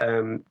was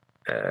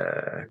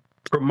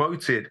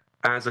promoted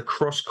as a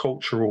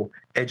cross-cultural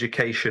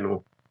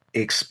educational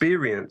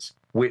experience,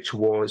 which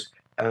was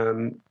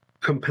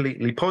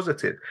completely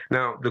positive.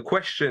 Now, the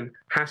question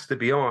has to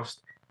be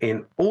asked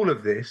in all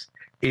of this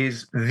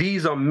is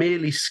these are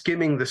merely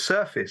skimming the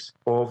surface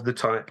of the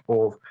type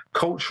of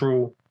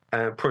cultural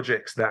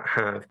projects that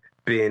have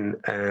been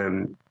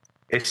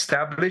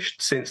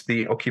established since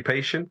the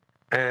occupation.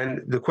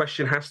 And the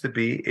question has to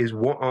be is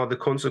what are the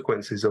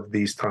consequences of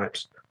these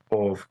types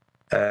of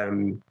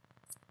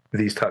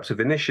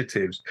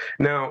initiatives?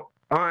 Now,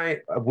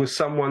 I was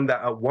someone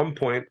that at one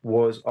point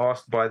was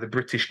asked by the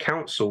British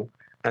Council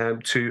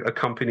to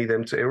accompany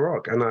them to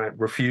Iraq. And I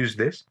refused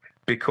this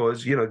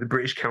because, you know, the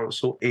British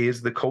Council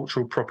is the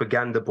cultural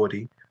propaganda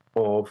body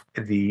of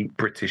the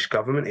British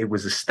government. It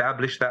was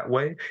established that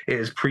way. It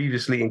is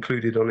previously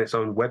included on its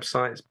own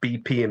websites,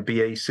 BP and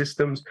BA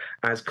Systems,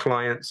 as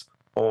clients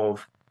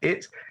of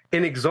it.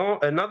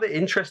 Another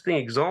interesting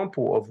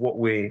example of what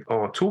we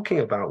are talking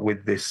about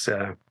with this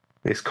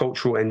this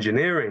cultural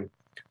engineering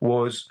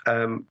was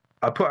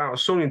I put out a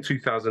song in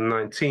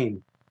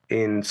 2019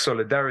 in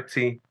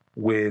solidarity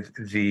with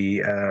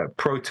the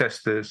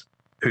protesters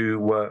who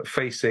were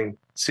facing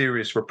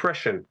serious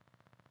repression.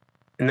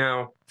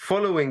 Now,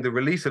 following the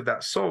release of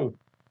that song,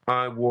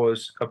 I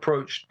was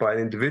approached by an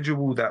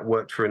individual that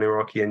worked for an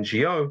Iraqi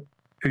NGO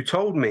who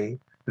told me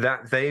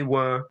that they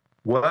were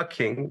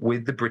working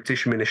with the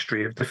British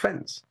Ministry of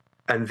Defense.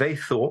 And they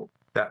thought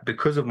that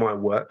because of my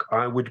work,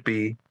 I would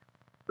be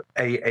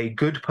a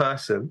good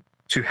person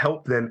to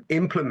help them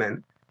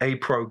implement a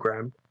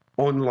program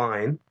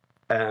online,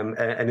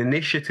 an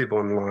initiative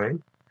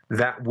online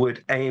that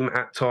would aim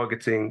at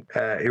targeting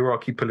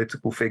Iraqi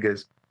political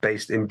figures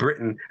based in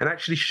Britain and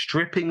actually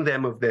stripping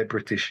them of their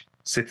British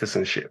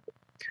citizenship.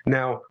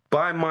 Now,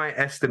 by my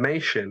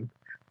estimation,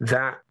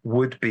 that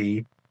would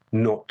be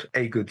not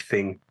a good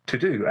thing to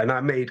do. And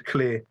I made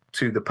clear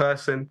to the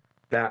person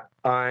that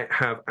I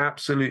have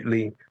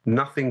absolutely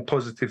nothing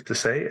positive to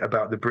say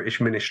about the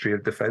British Ministry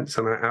of Defense,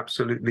 and I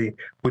absolutely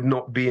would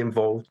not be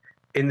involved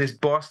in this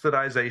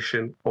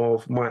bastardization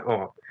of my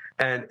art.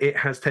 And it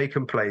has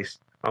taken place,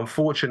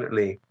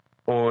 unfortunately,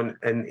 on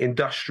an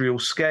industrial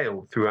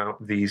scale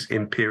throughout these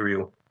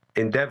imperial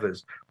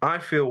endeavors. I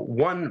feel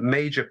one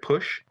major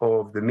push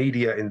of the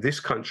media in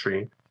this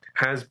country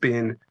has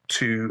been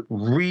to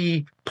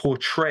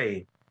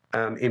re-portray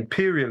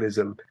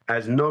imperialism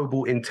as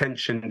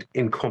noble-intentioned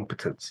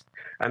incompetence.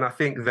 And I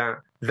think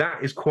that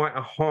that is quite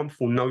a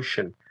harmful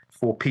notion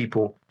for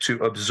people to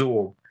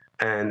absorb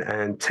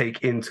and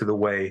take into the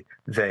way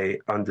they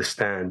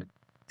understand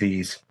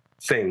these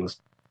things.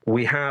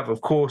 We have,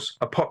 of course,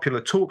 a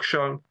popular talk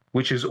show,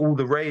 which is all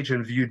the rage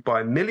and viewed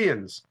by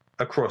millions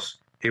across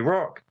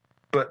Iraq.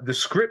 But the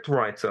script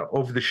writer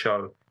of the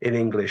show in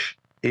English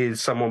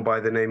is someone by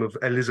the name of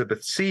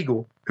Elizabeth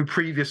Siegel, who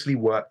previously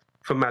worked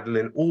for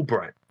Madeleine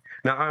Albright.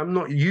 Now, I'm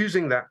not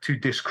using that to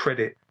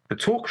discredit the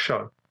talk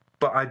show,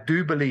 but I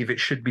do believe it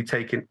should be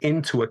taken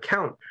into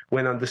account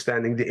when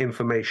understanding the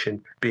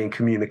information being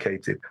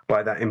communicated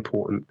by that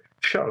important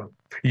show.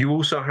 You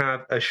also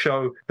have a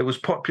show that was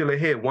popular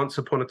here once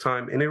upon a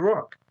time in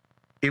Iraq.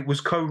 It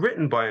was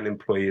co-written by an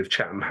employee of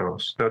Chatham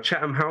House. Now,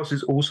 Chatham House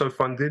is also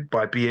funded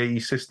by BAE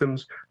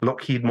Systems,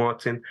 Lockheed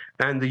Martin,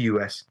 and the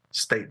US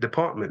State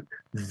Department.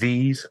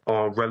 These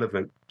are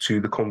relevant to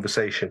the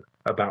conversation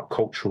about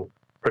cultural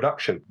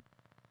production.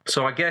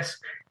 So I guess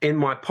in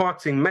my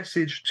parting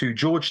message to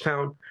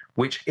Georgetown,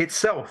 which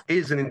itself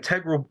is an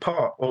integral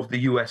part of the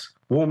US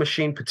war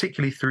machine,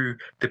 particularly through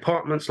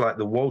departments like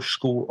the Walsh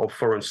School of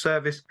Foreign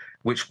Service,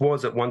 which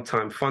was at one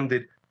time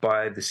funded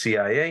by the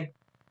CIA,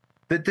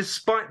 that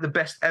despite the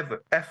best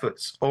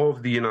efforts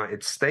of the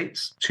United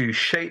States to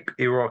shape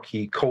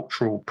Iraqi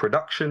cultural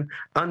production,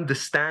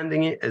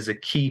 understanding it as a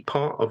key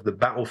part of the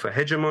battle for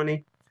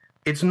hegemony,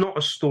 it's not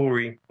a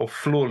story of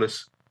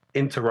flawless,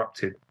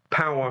 interrupted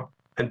power,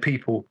 and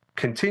people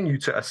continue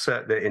to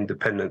assert their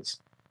independence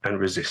and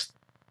resist.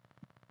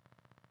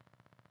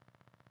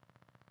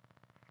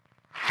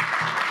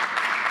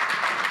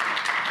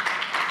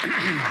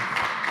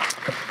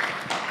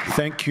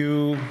 Thank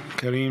you,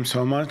 Kareem,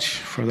 so much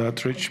for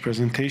that rich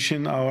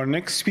presentation. Our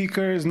next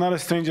speaker is not a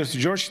stranger to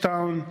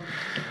Georgetown.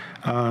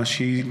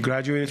 She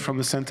graduated from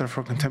the Center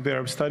for Contemporary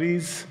Arab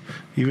Studies,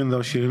 even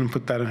though she didn't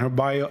put that in her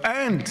bio.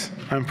 And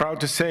I'm proud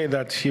to say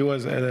that she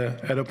was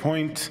at a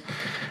point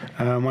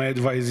my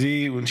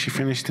advisee when she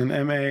finished an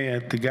MA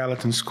at the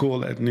Gallatin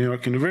School at New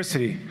York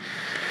University.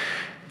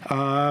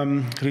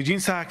 Rijin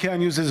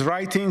Sahakian uses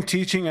writing,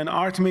 teaching, and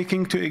art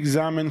making to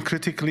examine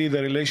critically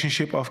the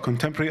relationship of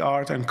contemporary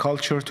art and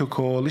culture to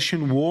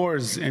coalition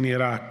wars in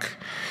Iraq.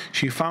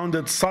 She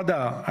founded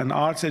Sada, an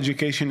arts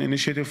education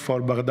initiative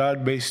for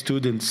Baghdad-based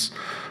students,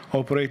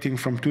 operating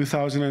from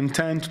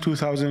 2010 to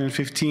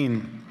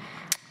 2015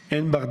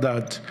 in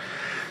Baghdad.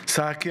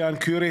 Sahakian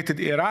curated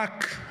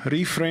Iraq,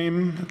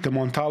 Reframe, the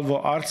Montalvo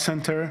Art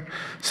Center,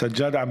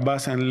 Sajjad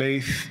Abbas and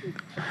Laith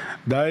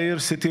Dair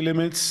City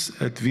Limits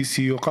at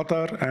VCU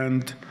Qatar,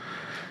 and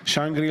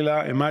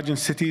Shangri-La Imagine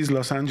Cities,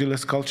 Los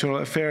Angeles Cultural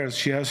Affairs.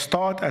 She has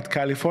taught at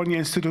California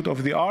Institute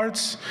of the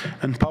Arts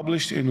and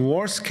published in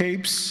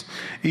Warscapes,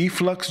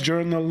 Eflux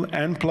Journal,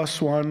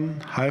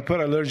 N+1,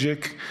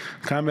 Hyperallergic,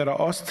 Camera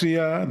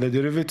Austria, The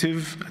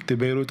Derivative, the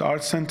Beirut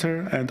Art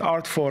Center, and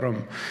Art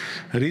Forum.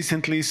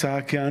 Recently,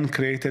 Sahakian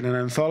created an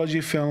anthology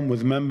film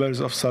with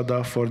members of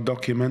Sada for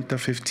Documenta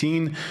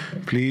 15.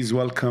 Please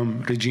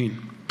welcome Rijin.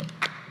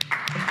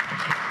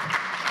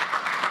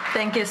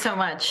 Thank you so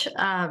much,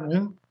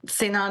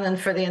 Sinan, and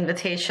for the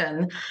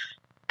invitation.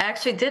 I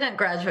actually didn't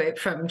graduate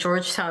from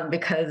Georgetown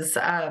because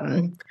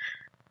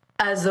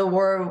as the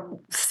war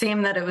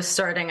seemed that it was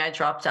starting, I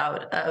dropped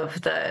out of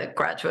the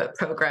graduate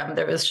program.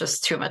 There was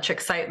just too much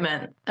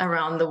excitement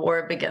around the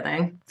war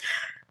beginning.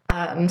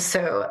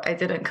 So I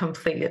didn't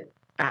complete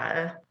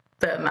the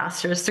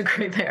master's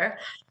degree there.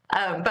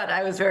 But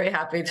I was very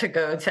happy to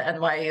go to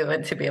NYU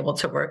and to be able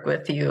to work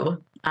with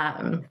you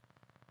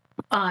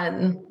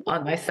on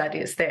my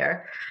studies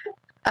there.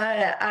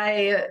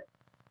 I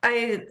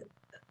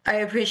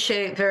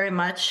appreciate very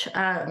much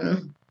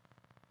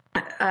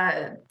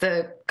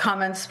the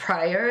comments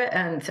prior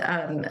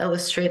and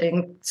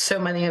illustrating so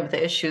many of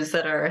the issues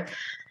that are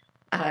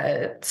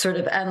sort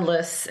of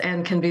endless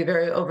and can be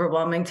very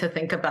overwhelming to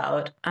think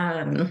about,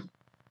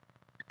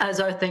 as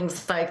are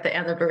things like the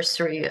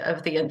anniversary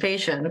of the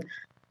invasion.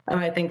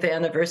 I think the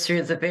anniversary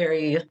is a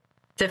very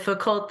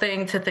difficult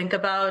thing to think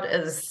about,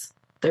 as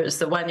there's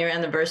the 1-year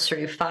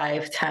anniversary,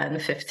 5, 10,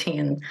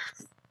 15,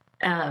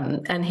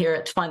 and here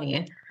at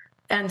 20.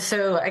 And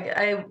so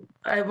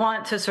I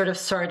want to sort of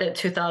start at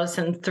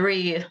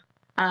 2003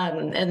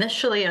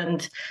 initially,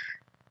 and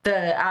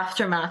the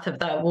aftermath of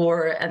that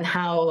war, and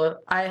how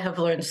I have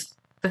learned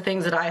the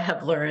things that I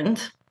have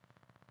learned,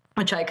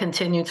 which I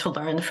continue to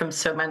learn from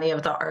so many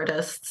of the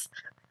artists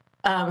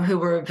who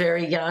were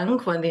very young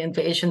when the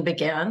invasion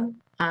began,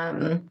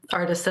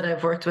 artists that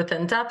I've worked with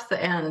in depth,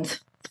 and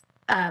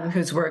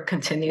whose work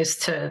continues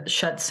to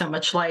shed so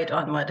much light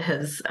on what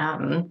has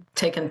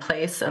taken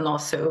place, and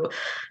also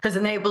has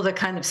enabled a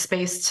kind of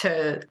space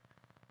to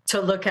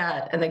look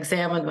at and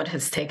examine what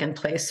has taken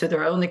place through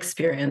their own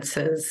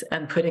experiences,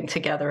 and putting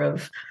together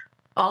of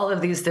all of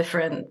these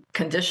different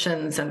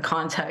conditions and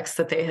contexts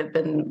that they have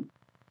been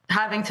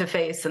having to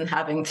face and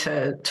having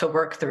to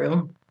work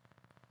through.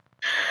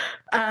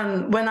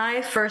 When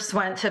I first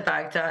went to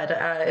Baghdad,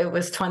 it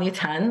was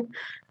 2010.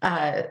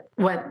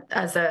 Went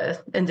as an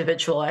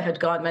individual. I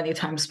had gone many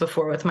times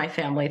before with my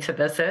family to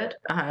visit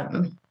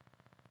in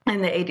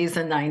the 80s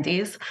and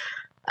 90s.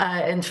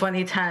 In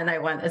 2010, I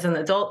went as an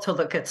adult to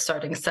look at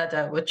starting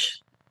Sada,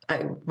 which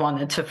I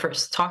wanted to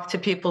first talk to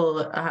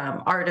people,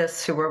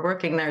 artists who were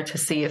working there, to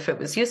see if it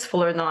was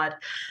useful or not.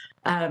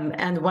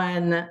 And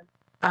when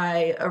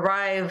I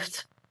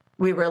arrived,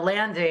 we were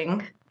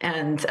landing,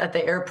 and at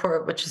the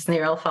airport, which is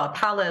near Al-Fa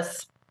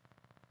Palace,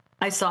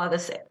 I saw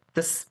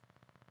this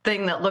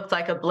thing that looked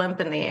like a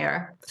blimp in the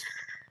air.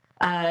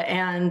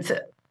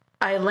 And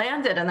I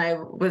landed, and I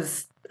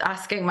was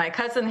asking my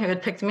cousin who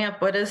had picked me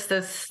up, what is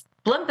this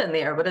blimp in the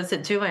air? What is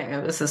it doing?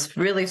 It was this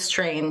really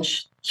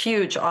strange,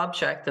 huge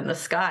object in the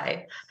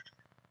sky.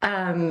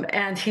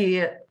 And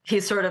he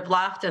sort of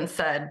laughed and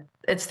said,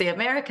 it's the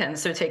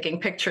Americans, they're taking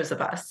pictures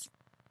of us.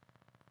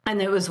 And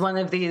it was one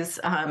of these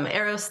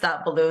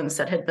aerostat balloons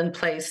that had been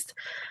placed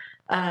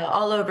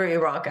all over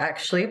Iraq,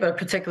 actually, but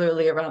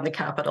particularly around the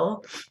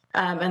capital.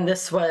 And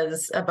this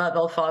was above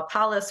Al-Fa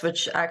Palace,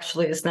 which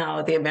actually is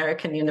now the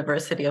American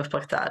University of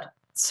Baghdad.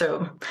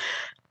 So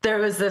there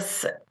was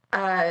this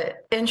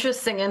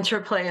interesting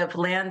interplay of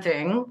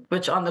landing,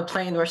 which on the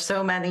plane were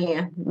so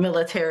many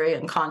military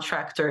and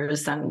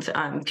contractors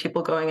and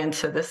people going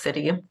into the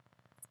city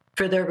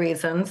for their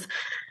reasons.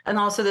 And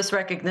also this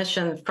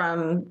recognition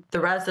from the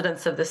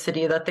residents of the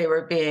city that they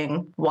were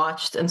being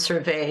watched and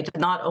surveyed,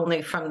 not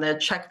only from the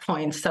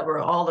checkpoints that were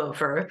all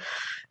over,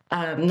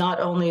 not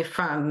only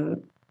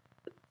from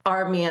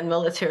army and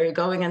military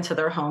going into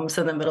their homes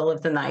in the middle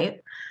of the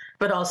night,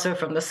 but also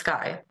from the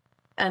sky.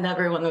 And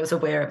everyone was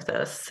aware of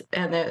this.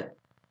 And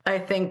I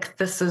think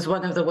this is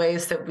one of the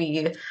ways that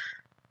we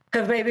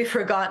have maybe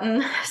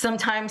forgotten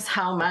sometimes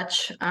how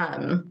much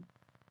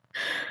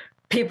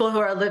people who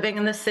are living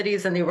in the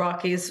cities and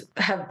Iraqis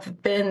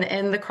have been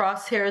in the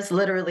crosshairs,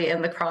 literally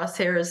in the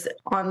crosshairs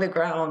on the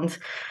ground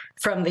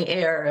from the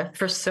air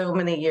for so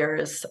many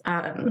years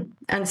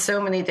and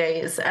so many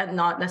days, and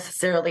not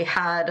necessarily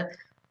had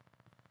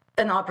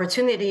an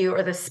opportunity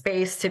or the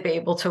space to be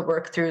able to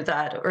work through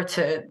that or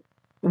to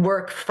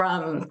work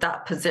from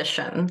that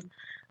position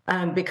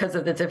because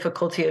of the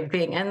difficulty of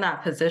being in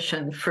that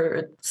position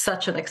for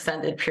such an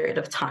extended period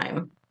of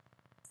time.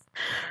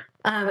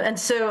 And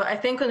so I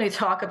think when we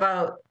talk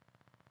about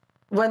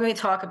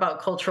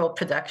cultural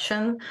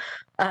production,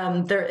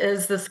 there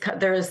is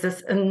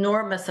this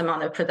enormous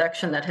amount of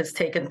production that has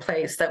taken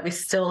place that we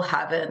still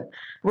haven't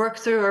worked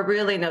through or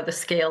really know the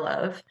scale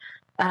of.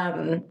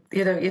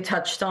 You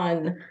touched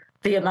on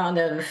the amount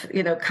of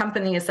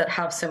companies that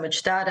have so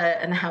much data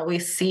and how we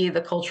see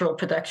the cultural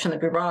production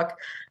of Iraq,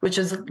 which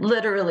is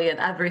literally in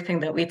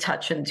everything that we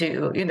touch and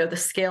do. The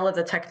scale of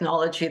the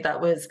technology that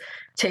was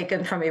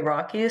taken from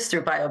Iraqis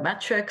through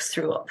biometrics,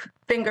 through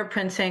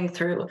fingerprinting,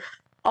 through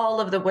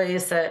all of the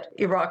ways that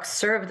Iraq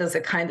served as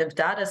a kind of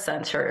data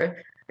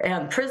center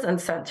and prison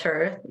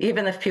center,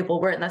 even if people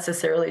weren't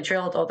necessarily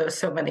jailed, although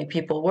so many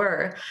people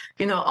were,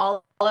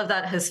 all of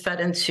that has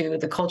fed into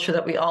the culture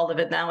that we all live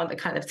in now and the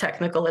kind of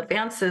technical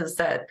advances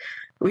that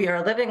we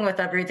are living with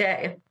every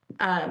day,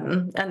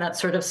 and that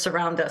sort of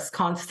surround us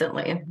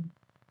constantly.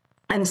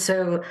 And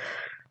so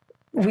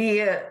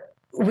we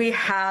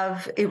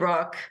have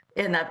Iraq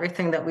in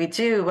everything that we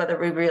do, whether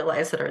we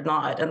realize it or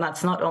not. And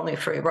that's not only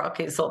for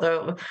Iraqis,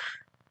 although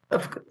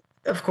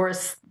of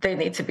course, they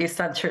need to be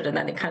centered in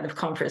any kind of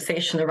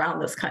conversation around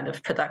this kind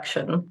of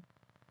production.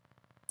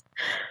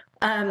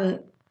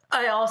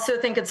 I also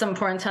think it's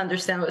important to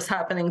understand what was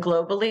happening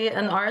globally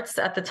in arts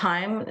at the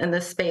time in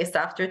this space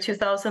after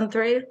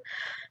 2003.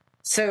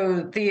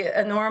 So the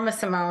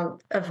enormous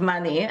amount of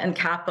money and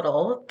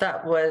capital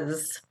that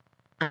was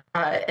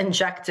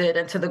injected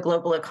into the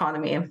global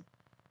economy in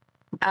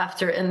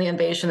the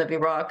invasion of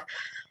Iraq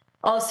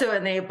also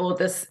enabled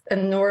this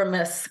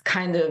enormous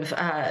kind of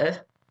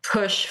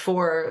push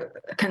for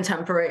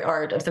contemporary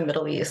art of the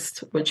Middle East,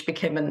 which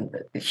became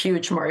a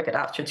huge market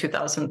after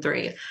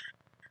 2003.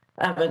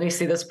 And we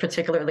see this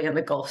particularly in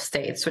the Gulf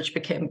states, which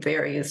became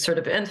very sort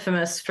of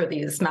infamous for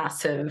these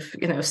massive,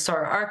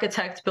 star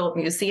architect-built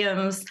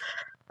museums,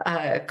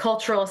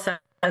 cultural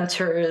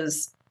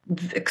centers,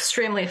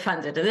 extremely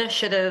funded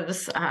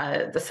initiatives,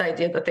 this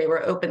idea that they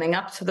were opening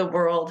up to the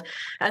world,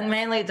 and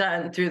mainly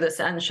done through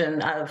this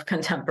engine of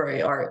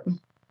contemporary art,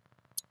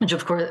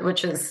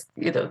 which is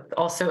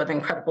also an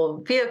incredible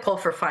vehicle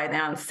for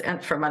finance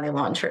and for money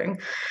laundering,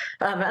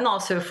 and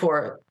also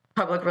for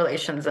public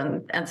relations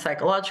and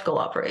psychological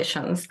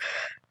operations.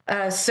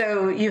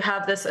 So you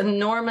have this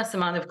enormous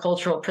amount of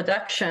cultural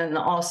production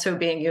also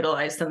being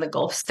utilized in the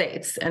Gulf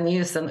states and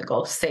used in the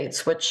Gulf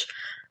states, which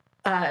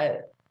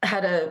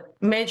had a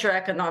major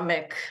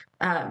economic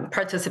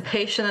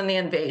participation in the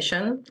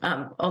invasion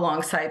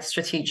alongside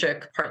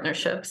strategic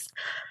partnerships,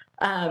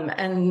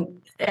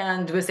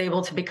 and was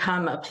able to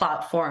become a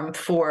platform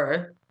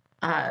for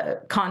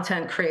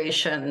content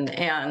creation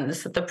and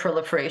the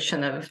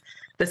proliferation of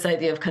this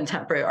idea of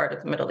contemporary art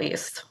of the Middle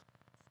East.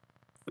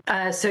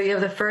 So you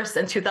have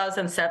in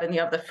 2007, you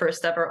have the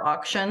first ever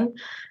auction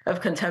of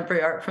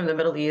contemporary art from the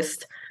Middle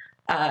East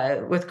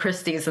with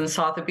Christie's and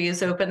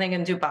Sotheby's opening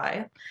in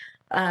Dubai.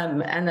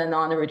 And then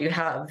onward, you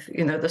have,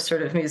 the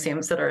sort of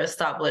museums that are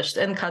established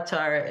in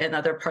Qatar, in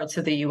other parts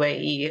of the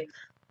UAE,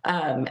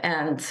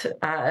 and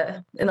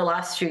in the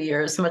last few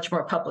years, much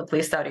more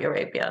publicly, Saudi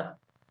Arabia,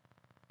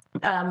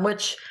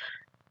 which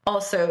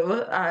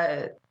also,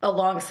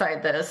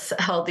 alongside this,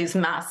 held these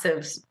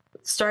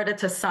started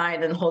to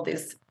sign and hold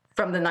these,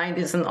 from the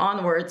 90s and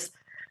onwards,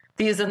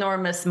 these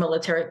enormous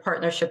military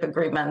partnership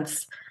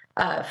agreements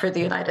for the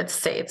United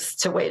States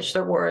to wage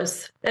their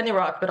wars in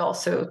Iraq, but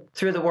also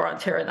through the war on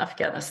terror in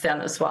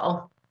Afghanistan as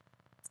well,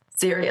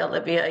 Syria,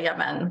 Libya,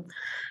 Yemen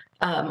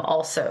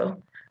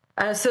also.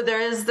 So there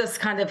is this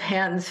kind of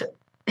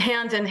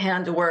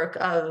hand-in-hand work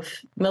of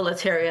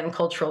military and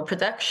cultural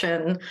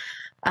production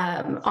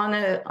on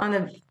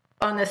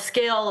a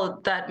scale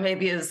that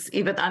maybe is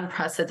even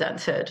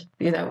unprecedented,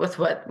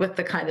 with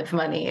the kind of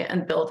money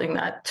and building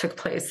that took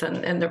place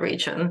in the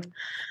region.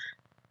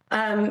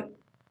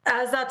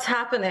 As that's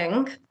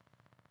happening,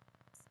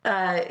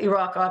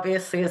 Iraq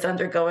obviously is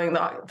undergoing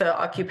the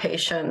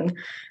occupation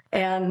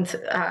and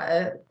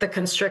the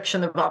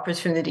constriction of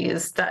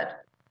opportunities that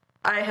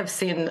I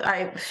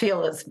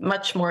feel is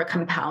much more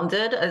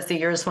compounded as the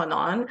years went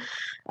on.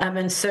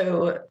 And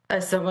so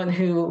as someone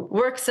who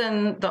works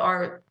in the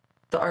art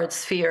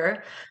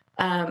sphere,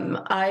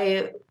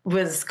 I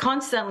was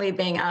constantly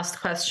being asked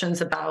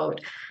questions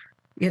about,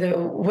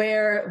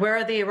 where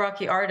are the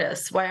Iraqi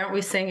artists? Why aren't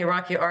we seeing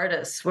Iraqi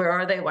artists? Where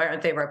are they? Why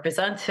aren't they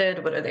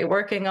represented? What are they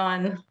working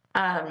on?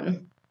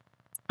 And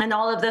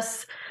all of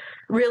this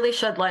really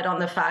shed light on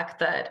the fact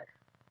that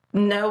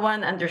no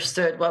one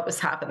understood what was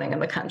happening in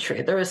the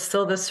country. There was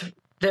still this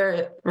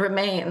there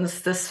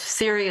remains this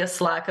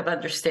serious lack of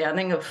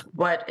understanding of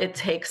what it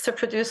takes to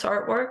produce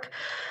artwork,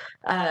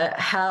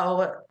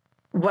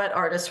 what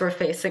artists were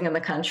facing in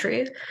the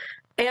country,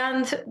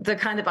 and the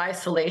kind of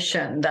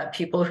isolation that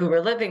people who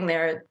were living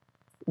there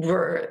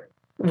were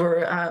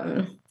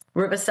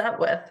beset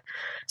with.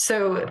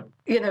 So,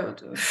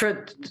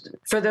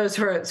 for those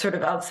who are sort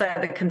of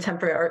outside the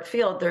contemporary art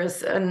field,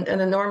 there's an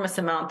enormous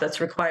amount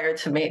that's required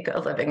to make a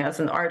living as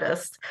an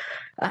artist.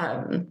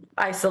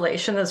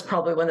 Isolation is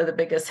probably one of the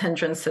biggest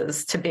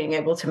hindrances to being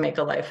able to make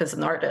a life as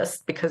an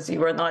artist, because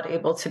you are not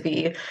able to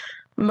be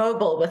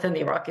mobile with an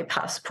Iraqi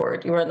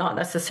passport. You are not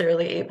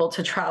necessarily able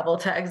to travel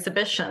to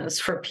exhibitions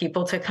for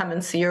people to come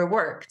and see your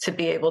work, to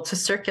be able to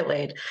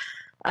circulate,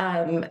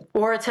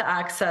 or to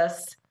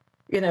access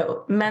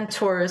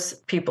mentors,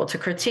 people to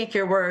critique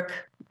your work,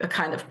 a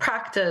kind of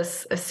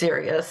practice, a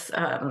serious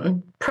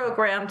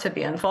program to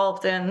be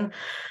involved in,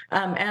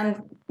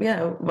 and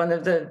one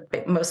of the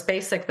most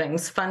basic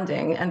things,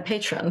 funding and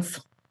patrons.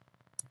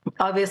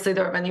 Obviously,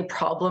 there are many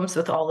problems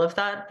with all of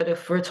that, but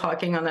if we're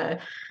talking on a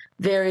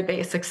very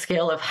basic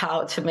scale of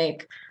how to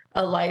make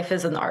a life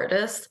as an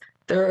artist,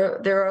 there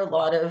are a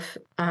lot of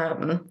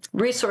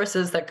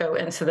resources that go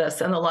into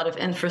this and a lot of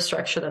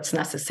infrastructure that's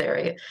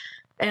necessary.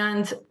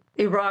 And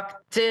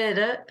Iraq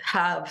did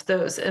have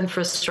those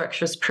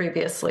infrastructures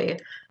previously.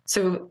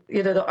 So,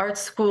 the art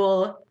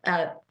school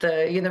at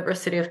the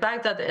University of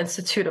Baghdad, the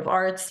Institute of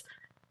Arts,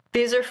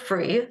 these are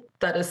free.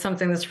 That is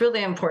something that's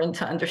really important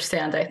to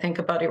understand, I think,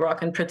 about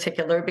Iraq in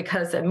particular,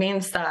 because it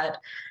means that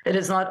it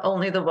is not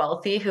only the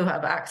wealthy who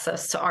have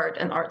access to art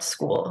and art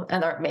school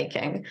and art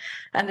making.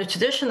 And the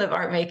tradition of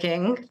art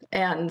making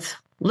and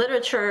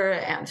literature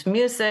and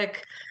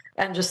music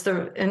and just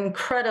the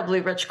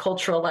incredibly rich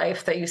cultural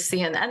life that you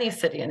see in any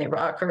city in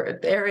Iraq or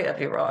area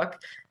of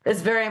Iraq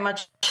is very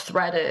much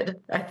threaded,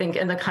 I think,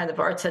 in the kind of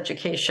arts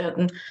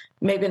education,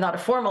 maybe not a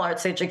formal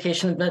arts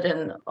education, but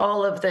in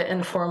all of the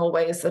informal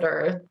ways that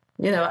are,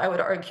 I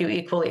would argue,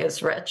 equally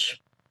as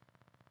rich.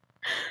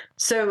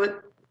 So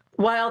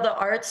while the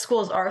art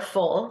schools are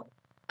full,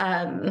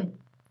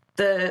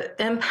 the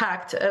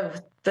impact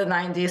of the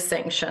 90s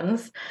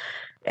sanctions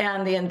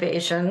and the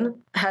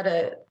invasion had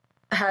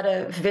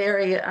a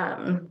very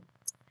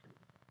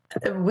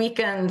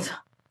weakened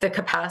the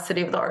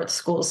capacity of the art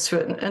schools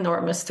to an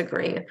enormous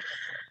degree.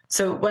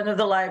 So one of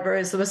the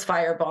libraries was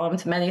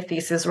firebombed. Many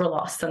theses were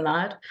lost in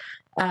that.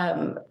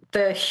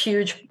 The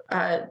huge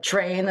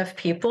drain of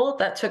people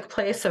that took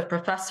place, of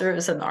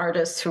professors and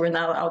artists who are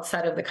now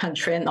outside of the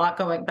country and not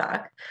going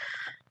back.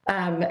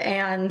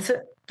 And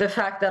the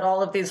fact that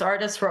all of these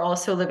artists were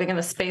also living in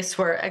a space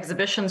where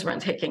exhibitions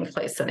weren't taking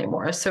place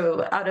anymore.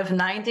 So out of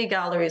 90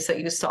 galleries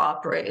that used to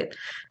operate,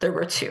 there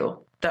were 2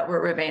 that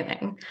were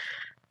remaining.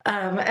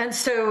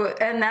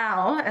 And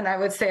now, and I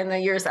would say in the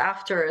years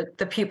after,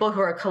 the people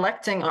who are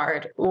collecting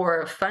art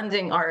or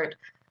funding art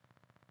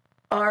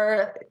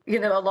are,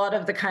 a lot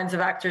of the kinds of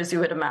actors you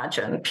would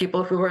imagine,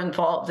 people who were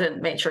involved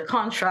in major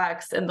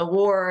contracts, in the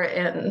war,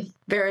 in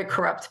very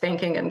corrupt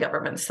banking and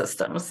government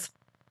systems.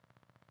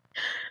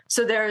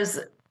 So there's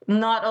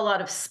not a lot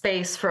of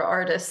space for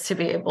artists to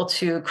be able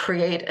to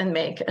create and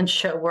make and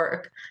show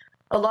work.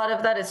 A lot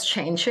of that is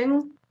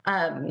changing.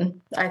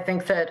 I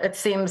think that it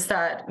seems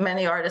that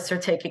many artists are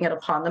taking it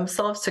upon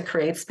themselves to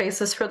create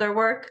spaces for their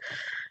work.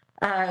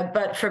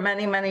 But for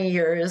many, many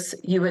years,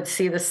 you would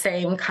see the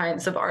same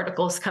kinds of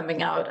articles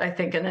coming out, I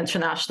think, in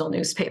international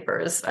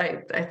newspapers.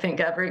 I think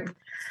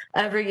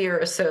every year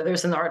or so,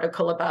 there's an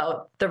article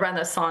about the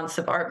renaissance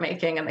of art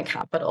making in the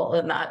capital,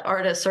 and that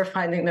artists are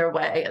finding their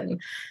way. And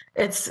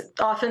it's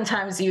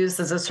oftentimes used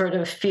as a sort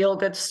of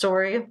feel-good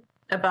story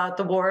about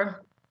the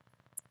war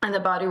and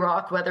about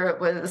Iraq, whether it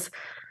was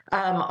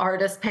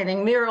artists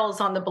painting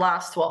murals on the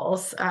blast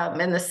walls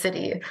in the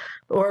city,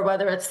 or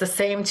whether it's the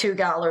same 2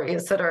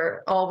 galleries that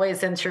are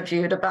always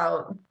interviewed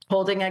about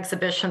holding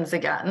exhibitions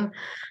again.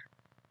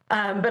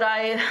 But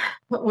I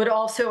would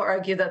also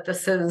argue that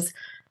this is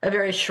a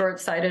very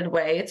short-sighted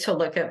way to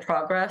look at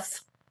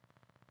progress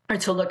or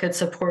to look at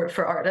support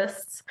for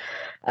artists.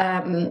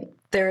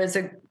 There is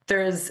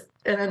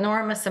an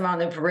enormous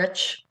amount of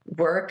rich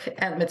work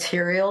and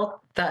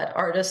material that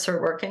artists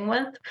are working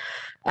with.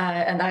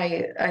 And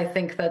I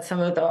think that some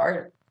of the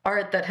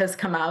art that has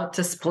come out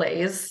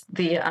displays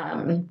the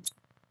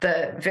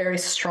very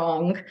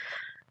strong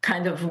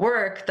kind of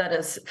work that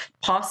is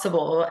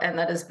possible and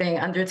that is being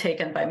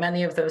undertaken by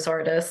many of those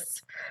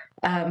artists.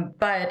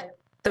 But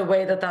the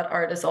way that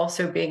art is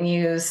also being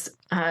used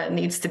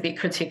needs to be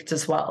critiqued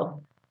as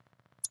well.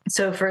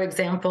 So, for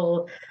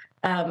example,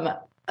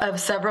 of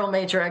several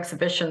major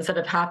exhibitions that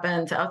have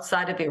happened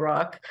outside of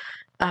Iraq,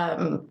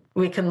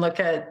 we can look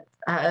at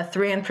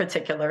 3 in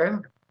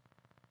particular.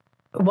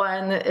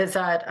 One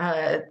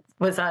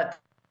was at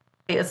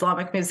the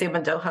Islamic Museum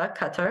in Doha,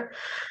 Qatar,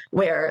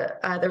 where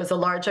there was a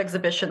large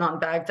exhibition on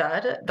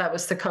Baghdad that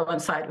was to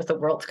coincide with the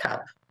World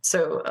Cup.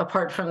 So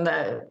apart from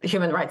the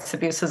human rights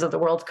abuses of the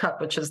World Cup,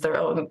 which is their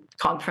own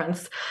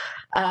conference,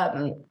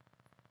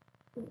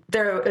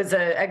 there is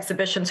an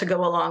exhibition to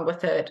go along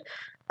with it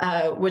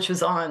which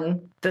was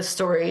on the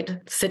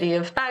storied city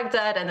of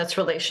Baghdad and its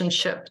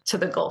relationship to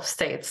the Gulf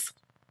states.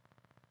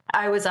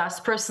 I was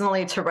asked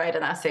personally to write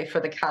an essay for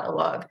the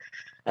catalog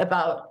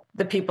about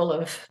the people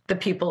of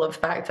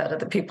Baghdad, and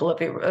the people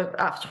of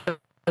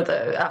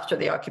after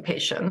the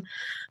occupation.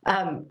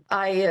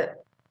 I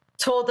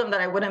told them that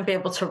I wouldn't be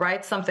able to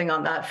write something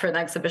on that for an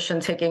exhibition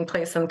taking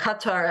place in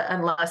Qatar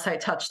unless I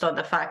touched on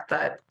the fact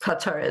that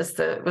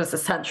Qatar was the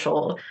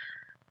central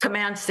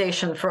command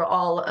station for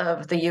all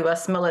of the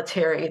U.S.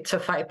 military to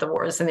fight the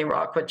wars in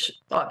Iraq, which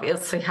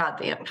obviously had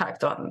the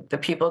impact on the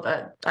people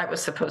that I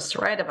was supposed to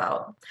write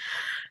about.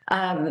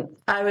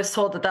 I was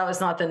told that that was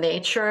not the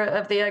nature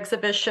of the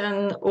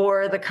exhibition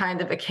or the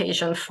kind of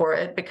occasion for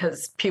it,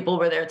 because people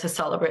were there to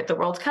celebrate the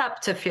World Cup,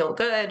 to feel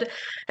good,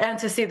 and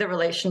to see the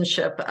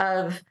relationship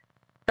of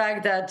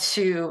Baghdad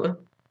to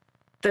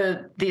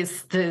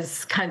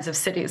these kinds of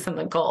cities in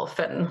the Gulf.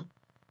 And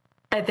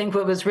I think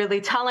what was really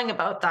telling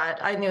about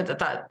that, I knew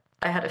that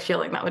I had a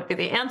feeling that would be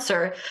the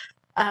answer.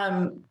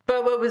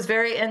 But what was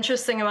very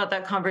interesting about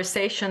that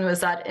conversation was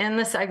that in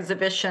this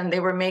exhibition, they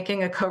were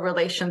making a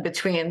correlation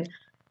between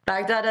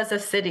Baghdad as a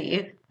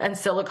city and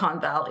Silicon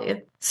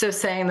Valley. So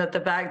saying that the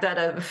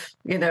Baghdad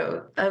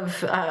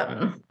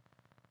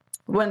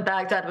when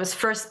Baghdad was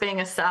first being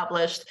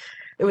established,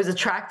 it was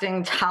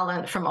attracting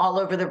talent from all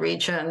over the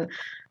region,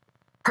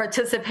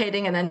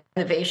 participating in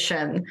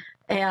innovation,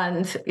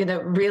 and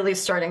really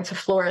starting to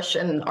flourish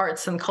in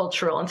arts and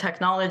cultural and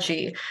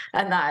technology,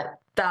 and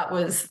that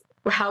was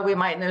how we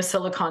might know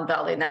Silicon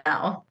Valley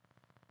now.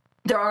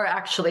 There are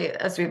actually,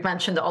 as we've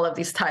mentioned, all of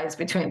these ties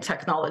between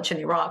technology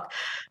and Iraq,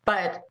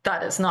 but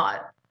that is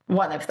not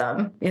one of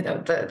them.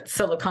 The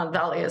Silicon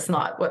Valley is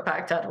not what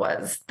Baghdad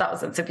was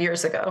thousands of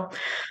years ago.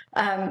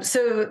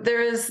 So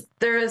there is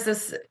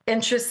this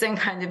interesting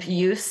kind of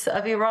use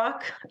of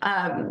Iraq.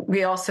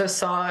 We also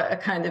saw a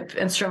kind of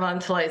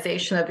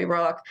instrumentalization of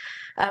Iraq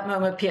at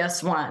MoMA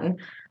PS1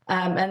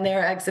 and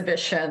their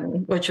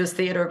exhibition, which was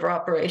Theater of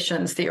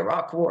Operations, the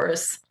Iraq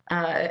Wars,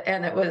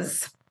 and it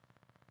was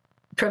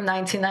from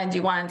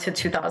 1991 to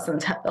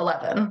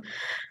 2011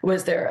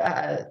 was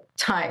their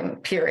time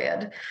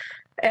period.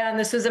 And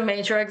this was a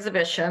major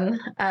exhibition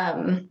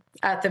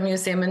at the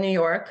museum in New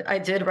York. I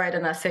did write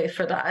an essay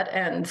for that.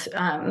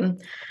 And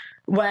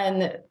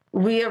when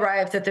we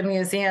arrived at the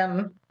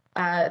museum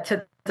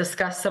to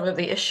discuss some of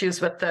the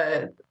issues with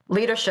the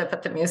leadership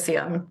at the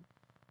museum,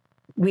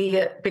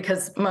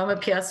 because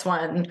MoMA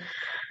PS1,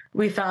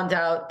 we found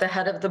out the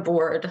head of the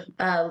board,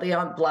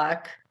 Leon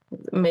Black,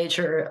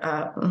 major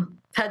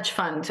hedge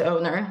fund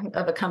owner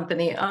of a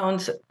company,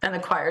 owned and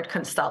acquired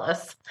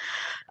Constellus,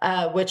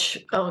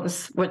 which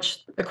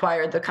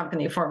acquired the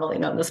company formerly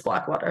known as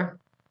Blackwater,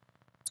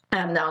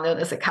 and now known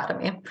as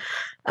Academy,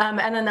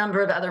 and a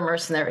number of other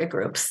mercenary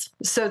groups.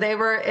 So they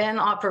were in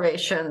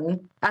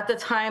operation at the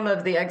time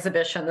of the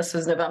exhibition. This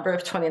was November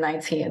of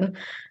 2019.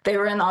 They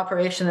were in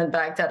operation in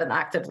Baghdad and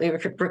actively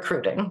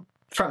recruiting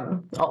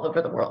from all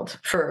over the world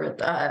for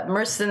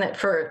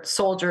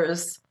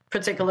soldiers,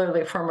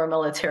 particularly former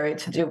military,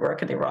 to do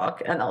work in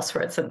Iraq and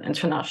elsewhere. It's an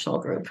international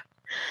group.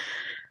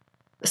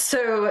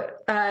 So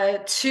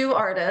two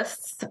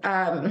artists,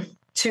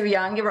 two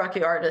young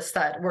Iraqi artists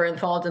that were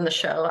involved in the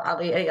show,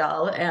 Ali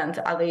Ayal and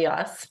Ali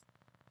Yas,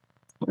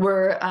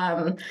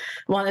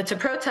 wanted to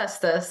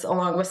protest this,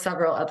 along with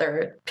several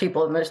other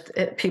people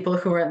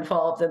who were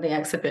involved in the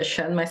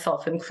exhibition,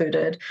 myself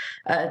included,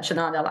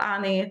 Janan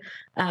Al-Ani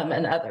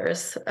and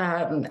others.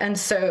 And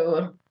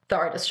so the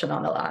artist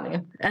Janan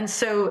Al-Ani. And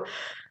so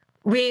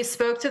we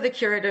spoke to the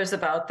curators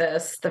about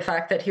this, the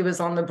fact that he was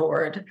on the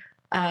board,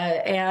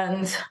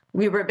 and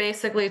we were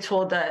basically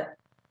told that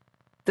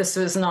this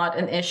was not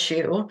an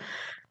issue,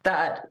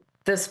 that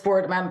this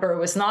board member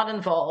was not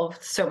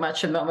involved so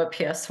much in MoMA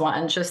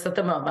PS1, just at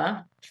the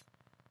MoMA.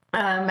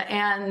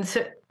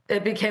 And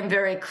it became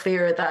very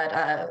clear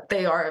that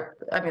they are,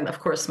 of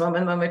course, MoMA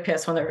and MoMA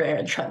PS1 are very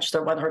entrenched.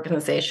 They're one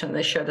organization.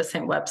 They share the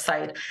same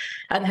website.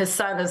 And his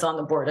son is on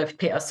the board of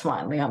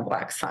PS1, Leon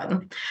Black's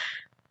son.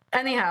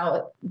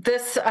 Anyhow,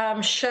 this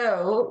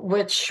show,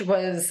 which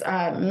was,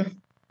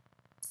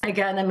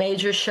 again, a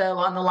major show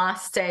on the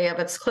last day of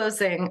its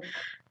closing,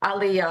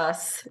 Ali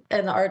Yas,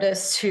 an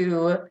artist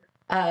who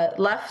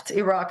left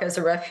Iraq as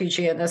a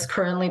refugee and is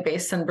currently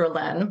based in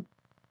Berlin,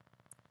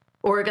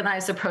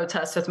 organized a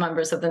protest with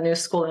members of the New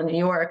School in New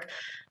York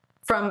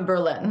from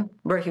Berlin,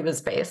 where he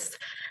was based.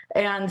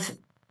 And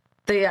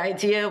the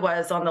idea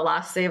was, on the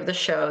last day of the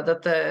show,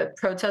 that the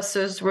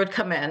protesters would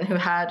come in who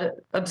had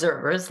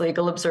observers,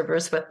 legal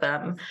observers with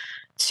them,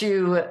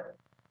 to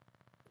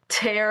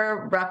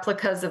tear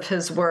replicas of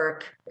his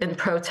work in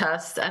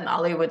protest, and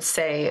Ali would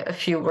say a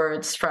few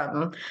words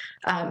from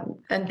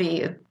and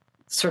be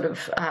sort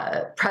of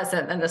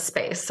present in the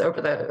space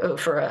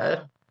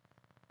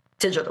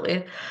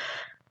digitally.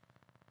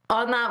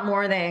 On that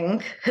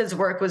morning, his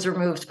work was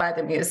removed by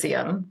the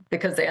museum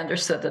because they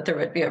understood that there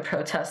would be a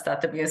protest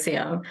at the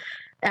museum.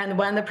 And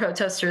when the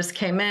protesters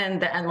came in,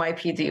 the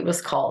NYPD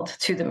was called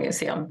to the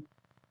museum.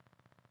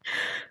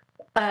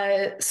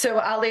 So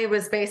Ali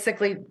was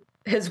basically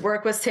his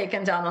work was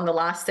taken down on the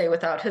last day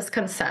without his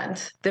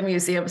consent. The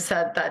museum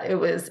said that it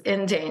was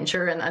in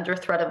danger and under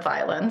threat of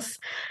violence,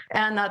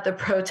 and that the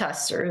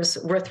protesters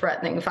were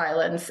threatening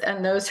violence.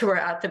 And those who were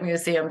at the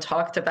museum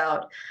talked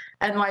about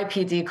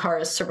NYPD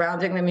cars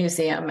surrounding the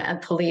museum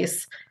and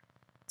police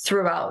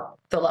throughout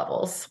the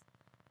levels.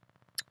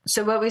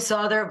 So what we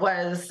saw there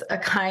was a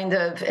kind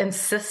of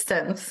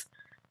insistence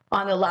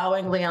on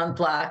allowing Leon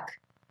Black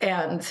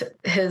and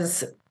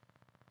his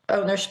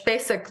owners,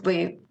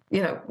 basically,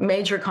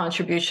 major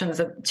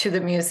contributions to the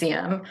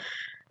museum,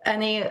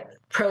 any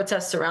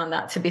protests around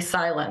that to be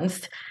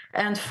silenced.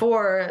 And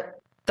for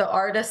the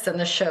artists in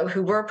the show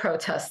who were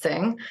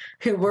protesting,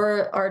 who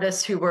were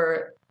artists who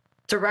were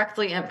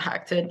directly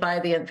impacted by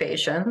the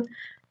invasion,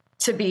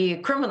 to be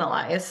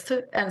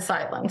criminalized and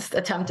silenced,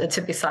 attempted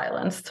to be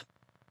silenced.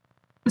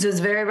 It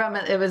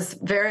was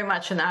very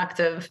much an act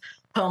of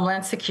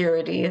Homeland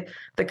Security,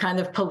 the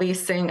kind of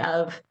policing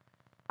of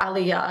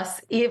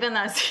Aliyas, even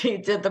as he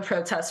did the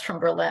protest from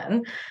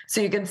Berlin. So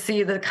you can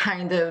see the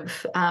kind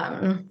of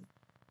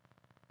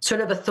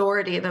sort of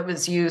authority that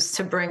was used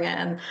to bring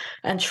in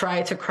and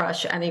try to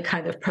crush any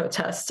kind of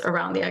protest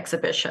around the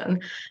exhibition.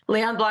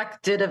 Leon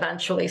Black did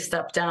eventually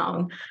step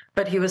down,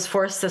 but he was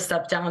forced to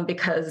step down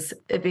because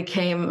it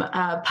became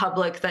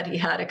public that he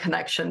had a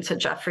connection to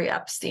Jeffrey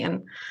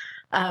Epstein.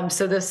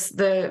 So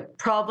the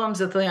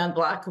problems with Leon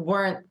Black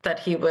weren't that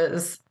he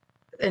was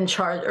in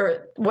charge, or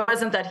it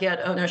wasn't that he had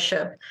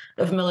ownership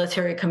of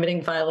military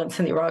committing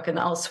violence in Iraq and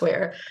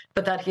elsewhere,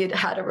 but that he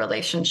had a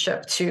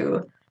relationship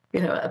to,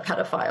 a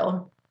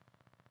pedophile.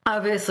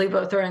 Obviously,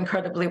 both are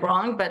incredibly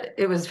wrong, but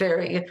it was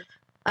very,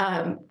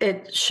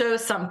 it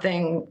shows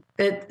something.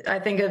 I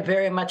think it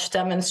very much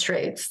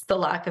demonstrates the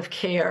lack of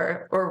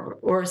care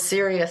or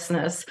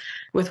seriousness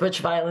with which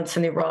violence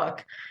in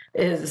Iraq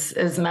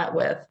is met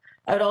with.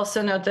 I would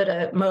also note that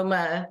at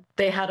MoMA,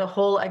 they had a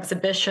whole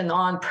exhibition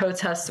on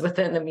protests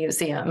within the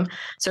museum.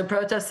 So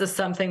protest is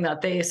something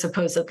that they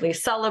supposedly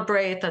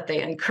celebrate, that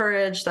they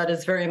encourage, that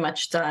is very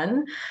much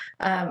done.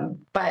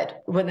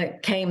 But when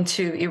it came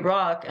to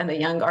Iraq and the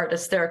young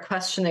artists there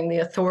questioning the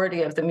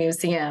authority of the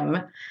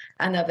museum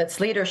and of its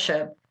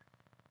leadership,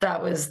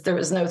 there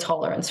was no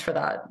tolerance for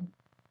that.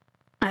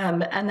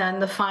 And then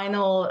the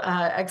final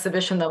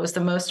exhibition that was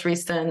the most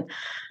recent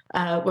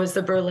was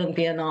the Berlin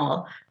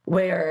Biennale,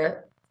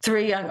 where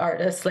three young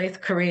artists,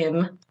 Laith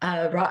Karim,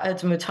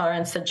 Ra'ad Mutar,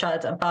 and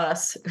Sajjad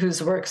Abbas,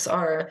 whose works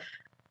are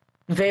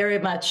very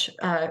much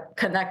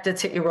connected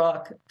to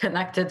Iraq,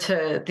 connected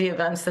to the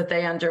events that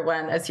they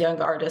underwent as young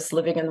artists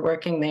living and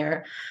working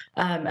there,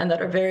 and that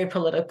are very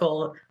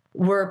political,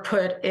 were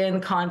put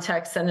in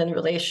context and in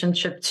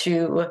relationship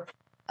to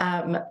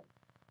an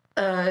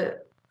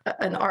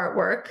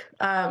artwork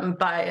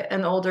by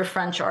an older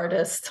French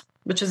artist,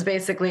 which is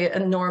basically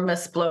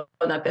enormous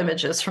blown-up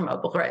images from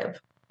Abu Ghraib.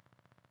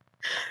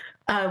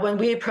 When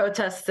we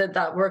protested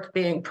that work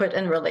being put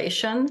in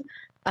relation,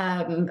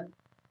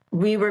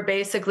 we were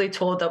basically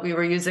told that we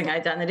were using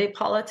identity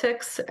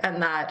politics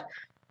and that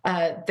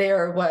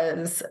there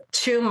was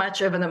too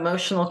much of an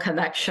emotional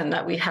connection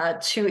that we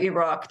had to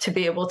Iraq to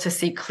be able to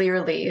see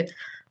clearly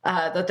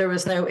that there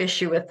was no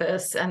issue with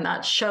this, and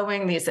that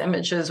showing these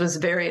images was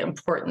very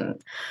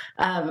important.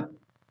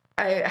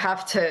 I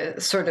have to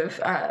sort of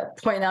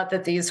point out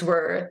that these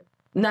were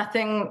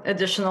nothing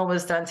additional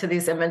was done to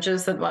these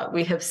images than what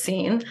we have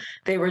seen.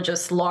 They were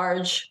just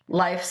large,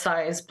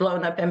 life-size,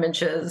 blown-up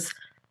images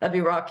of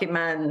Iraqi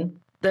men,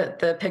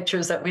 the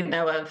pictures that we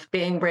know of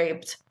being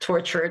raped,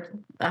 tortured,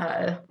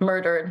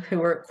 murdered, who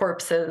were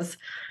corpses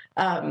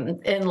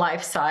in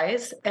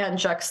life-size, and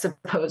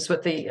juxtaposed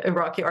with the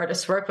Iraqi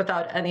artist's work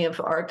without any of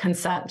our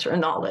consent or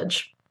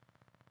knowledge.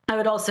 I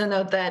would also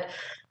note that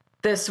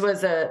this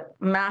was a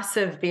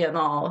massive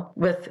biennale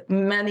with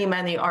many,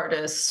 many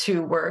artists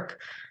who work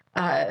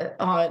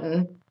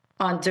on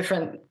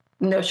different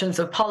notions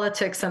of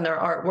politics and their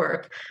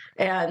artwork.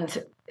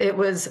 And it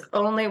was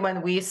only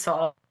when we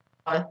saw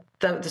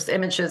those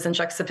images in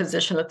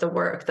juxtaposition with the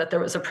work that there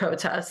was a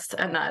protest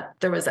and that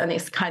there was any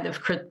kind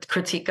of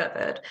critique of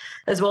it,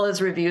 as well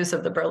as reviews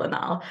of the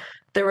Berlinale.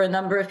 There were a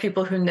number of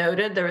people who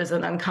noted there was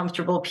an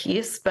uncomfortable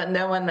piece, but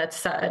no one that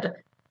said,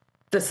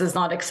 this is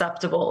not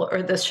acceptable,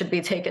 or this should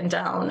be taken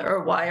down,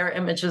 or why are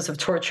images of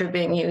torture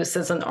being used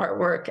as an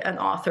artwork and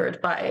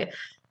authored by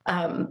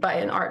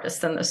an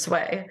artist in this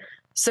way.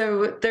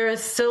 So there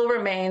still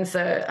remains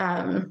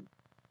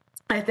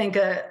I think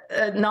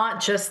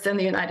not just in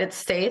the United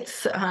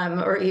States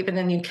or even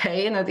in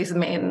UK, these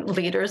main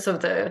leaders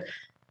of the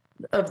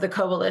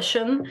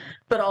coalition,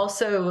 but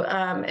also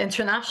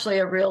internationally,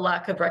 a real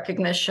lack of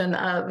recognition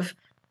of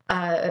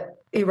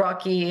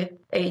Iraqi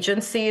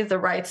agency, the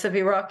rights of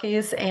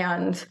Iraqis,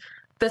 and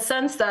the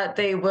sense that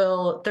there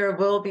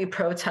will be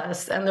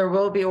protests and there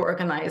will be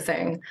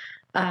organizing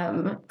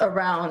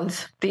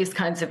around these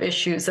kinds of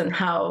issues and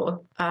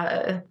how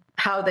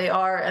they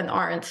are and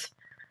aren't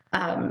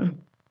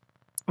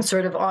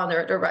sort of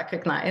honored or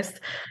recognized.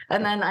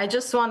 And then I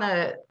just want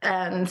to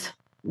end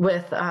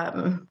with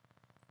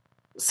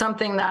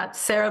something that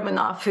Sarah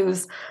Manoff,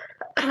 who's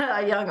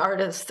a young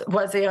artist,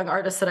 was a young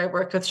artist that I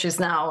worked with. She's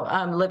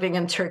now living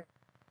in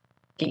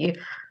Turkey.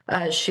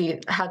 She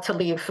had to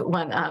leave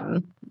when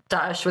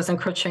Daesh was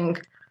encroaching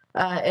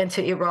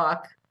into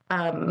Iraq.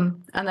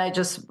 And I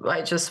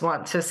just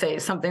want to say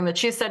something that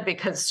she said,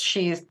 because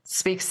she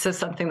speaks to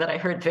something that I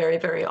heard very,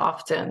 very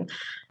often.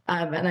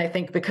 And I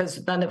think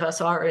because none of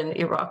us are in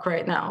Iraq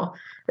right now,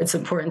 it's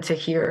important to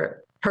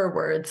hear her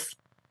words.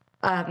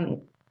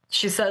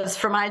 She says,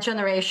 for my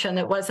generation,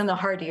 it wasn't a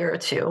hard year or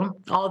two.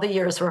 All the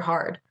years were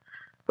hard.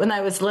 When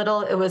I was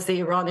little, it was the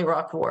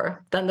Iran-Iraq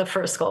War, then the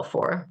first Gulf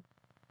War.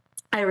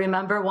 I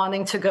remember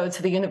wanting to go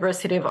to the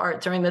University of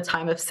Art during the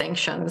time of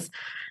sanctions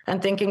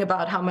and thinking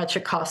about how much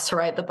it costs to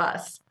ride the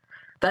bus.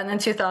 Then in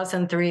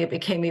 2003, it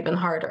became even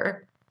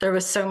harder. There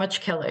was so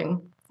much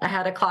killing. I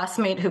had a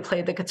classmate who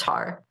played the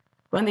guitar.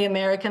 When the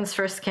Americans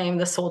first came,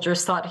 the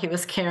soldiers thought he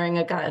was carrying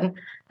a gun,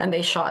 and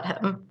they shot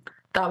him.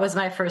 That was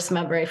my first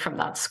memory from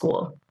that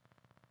school.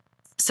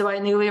 So I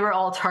knew we were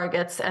all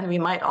targets, and we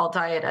might all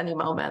die at any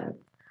moment.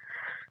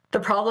 The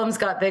problems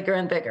got bigger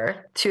and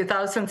bigger.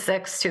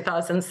 2006,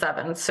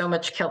 2007, so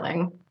much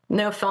killing.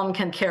 No film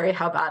can carry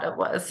how bad it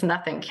was.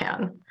 Nothing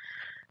can.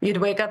 You'd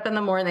wake up in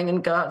the morning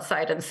and go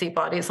outside and see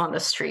bodies on the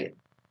street.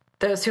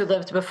 Those who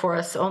lived before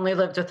us only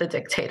lived with a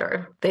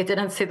dictator. They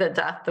didn't see the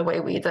death the way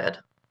we did.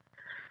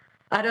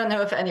 I don't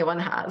know if anyone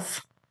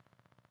has.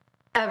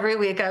 Every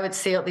week I would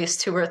see at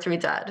least 2 or 3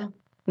 dead.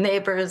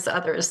 Neighbors,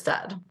 others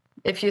dead.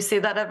 If you see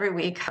that every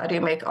week, how do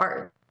you make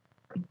art?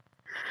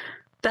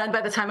 Then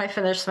by the time I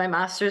finished my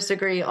master's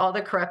degree, all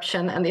the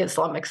corruption and the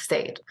Islamic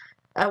State.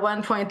 At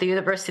one point, the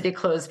university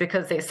closed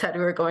because they said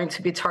we were going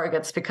to be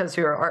targets because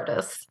we were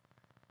artists.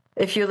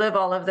 If you live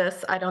all of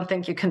this, I don't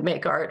think you can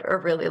make art or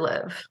really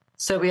live.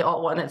 So we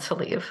all wanted to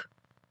leave.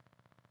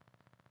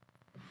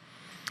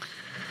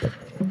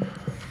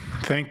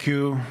 Thank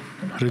you,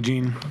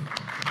 Rijin.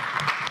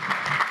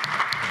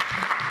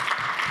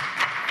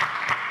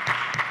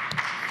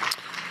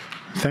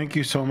 Thank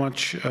you so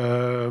much,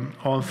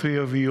 all 3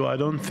 of you. I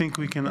don't think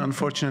we can,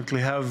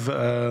 unfortunately, have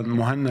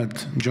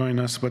Muhannad join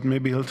us, but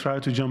maybe he'll try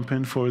to jump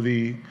in for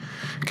the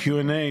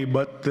Q&A.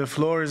 But the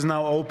floor is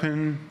now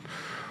open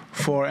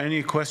for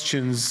any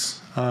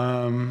questions.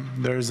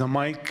 There is a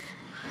mic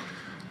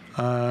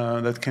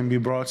that can be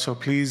brought, so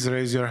please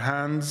raise your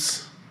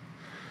hands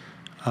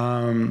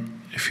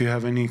if you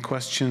have any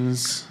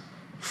questions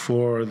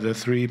for the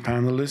 3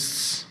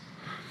 panelists.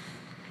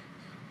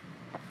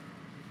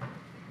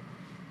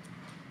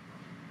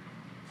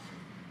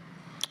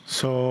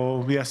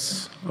 So,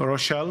 yes,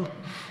 Rochelle.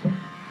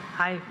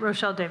 Hi,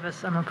 Rochelle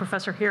Davis. I'm a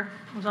professor here.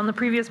 I was on the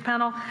previous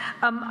panel.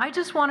 I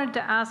just wanted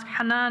to ask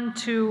Hanan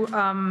to,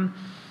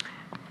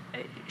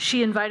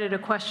 she invited a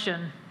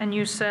question, and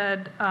you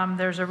said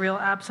there's a real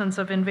absence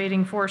of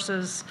invading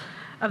forces,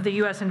 of the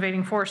U.S.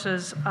 invading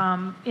forces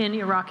in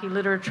Iraqi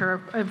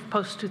literature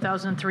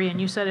post-2003, and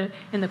you said it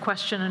in the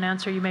question and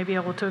answer. You may be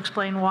able to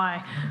explain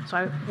why. So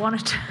I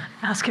wanted to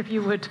ask if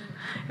you would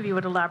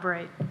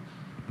elaborate.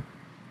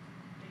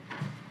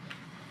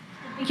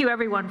 Thank you,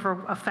 everyone,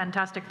 for a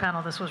fantastic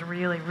panel. This was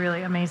really,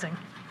 really amazing.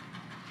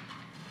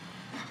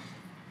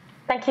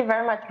 Thank you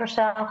very much,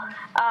 Rochelle.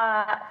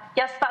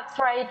 Yes, that's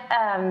right.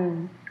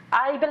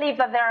 I believe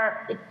that there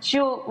are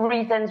 2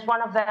 reasons.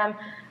 One of them,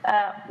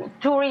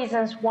 2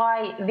 reasons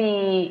why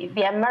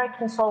the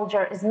American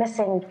soldier is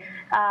missing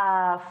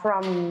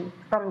from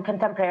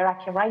contemporary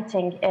Iraqi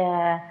writing.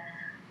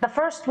 The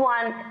first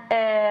one,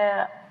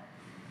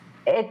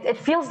 it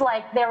feels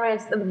like there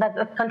is that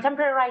the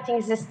contemporary writing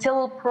is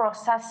still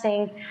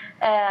processing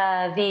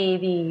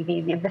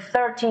the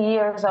 30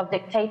 years of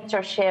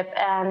dictatorship,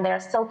 and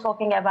they're still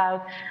talking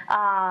about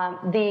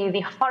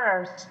the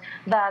horrors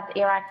that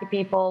Iraqi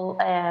people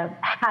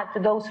had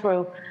to go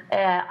through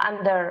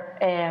under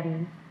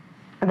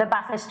the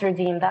Ba'athist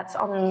regime. That's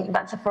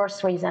the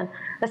first reason.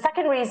 The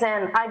second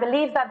reason, I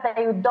believe that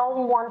they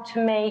don't want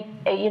to make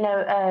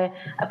a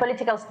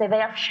political statement.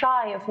 They are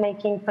shy of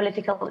making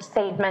political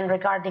statement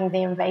regarding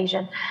the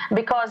invasion,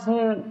 because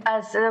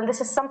this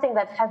is something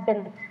that has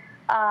been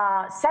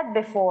said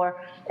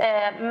before.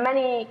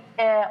 Many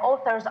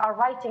authors are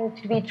writing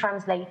to be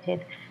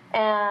translated,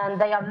 and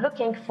they are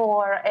looking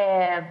for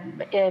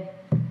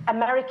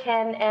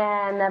American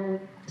and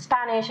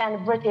Spanish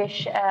and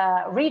British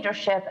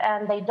readership,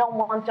 and they don't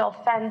want to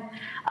offend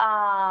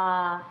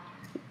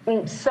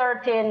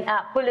certain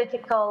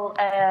political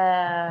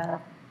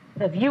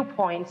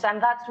viewpoints,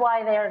 and that's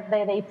why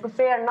they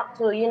prefer not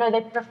to.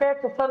 They prefer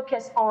to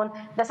focus on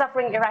the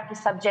suffering Iraqi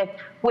subject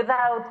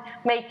without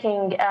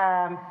making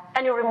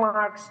any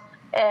remarks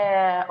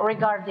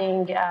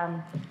regarding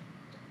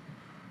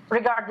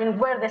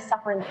where the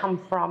suffering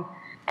comes from.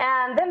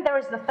 And then there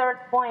is the third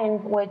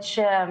point, which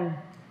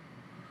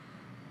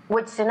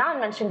Sinan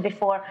mentioned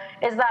before,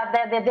 is that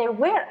there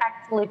were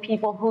actually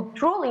people who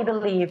truly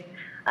believed,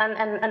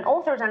 and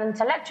authors and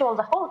intellectuals,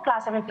 the whole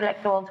class of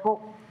intellectuals who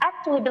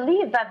actually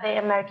believed that the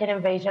American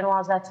invasion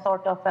was that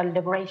sort of a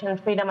liberation and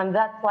freedom, and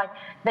that's why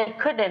they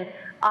couldn't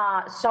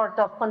sort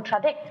of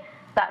contradict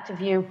that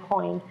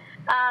viewpoint.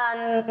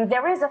 And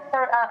there is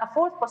a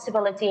fourth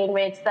possibility in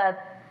which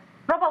that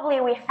probably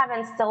we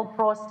haven't still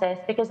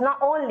processed, because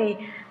not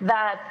only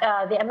that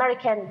the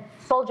American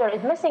soldier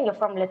is missing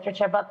from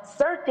literature, but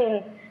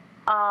certain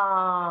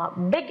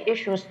big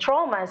issues,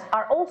 traumas,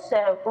 are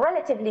also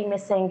relatively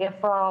missing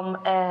from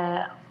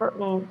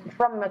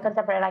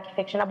contemporary Iraqi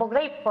fiction. Abu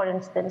Ghraib, for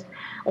instance,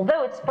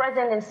 although it's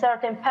present in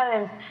certain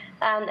poems,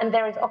 and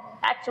there is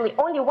actually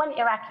only one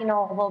Iraqi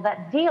novel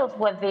that deals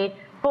with the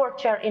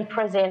torture in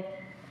prison,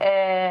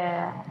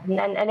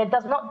 and it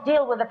does not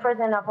deal with the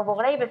prison of Abu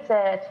Ghraib.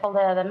 It's called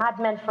The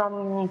Madman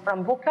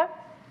from Buka,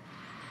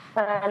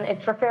 and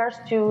it refers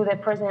to the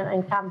prison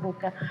in Camp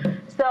Buka.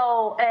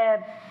 So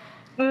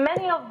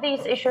many of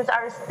these issues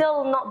are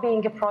still not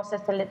being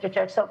processed in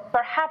literature. So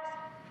perhaps,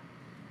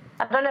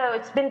 I don't know,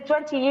 it's been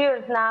 20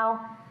 years now,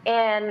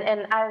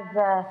 and as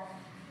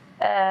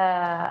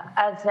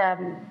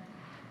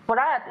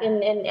Furat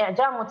in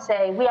Ijam would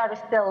say, we are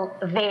still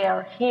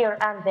there, here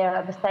and there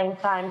at the same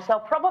time. So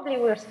probably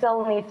we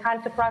still need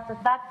time to process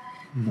that,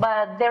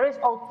 but there is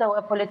also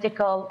a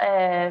political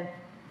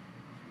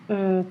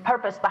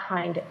purpose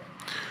behind it.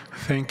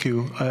 Thank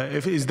you.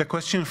 Is the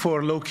question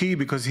for Lowkey,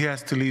 because he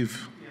has to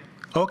leave?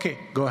 Okay,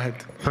 go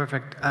ahead.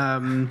 Perfect.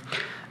 Armand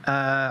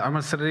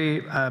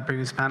Sadri,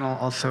 previous panel,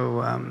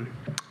 also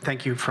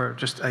thank you for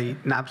just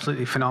an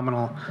absolutely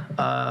phenomenal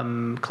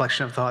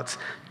collection of thoughts.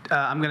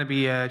 I'm going to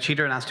be a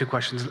cheater and ask two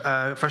questions.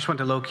 First one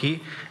to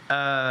Lowkey.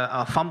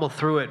 I'll fumble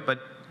through it,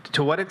 but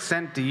to what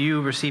extent do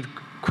you receive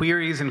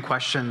queries and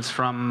questions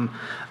from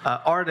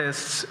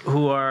artists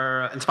who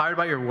are inspired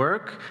by your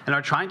work and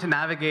are trying to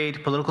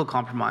navigate political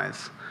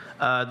compromise?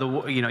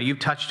 You've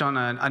touched on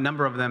a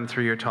number of them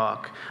through your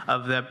talk,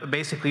 of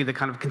basically the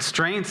kind of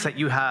constraints that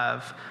you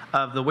have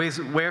of the ways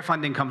where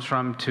funding comes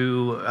from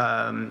to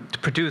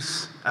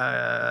produce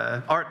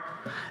art.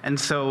 And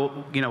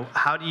so,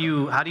 how do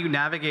you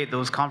navigate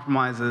those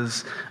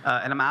compromises?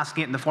 And I'm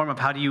asking it in the form of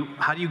how do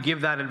you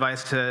give that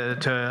advice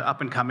to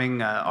up and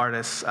coming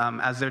artists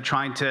as they're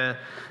trying to,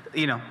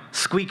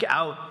 squeak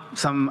out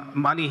some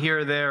money here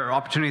or there, or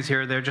opportunities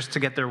here or there, just to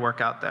get their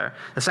work out there.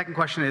 The second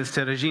question is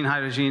to Rijin.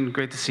 Hi, Rijin.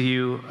 Great to see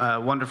you.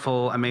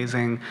 Wonderful,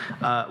 amazing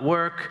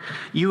work.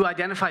 You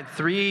identified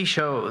 3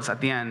 shows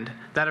at the end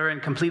that are in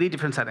completely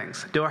different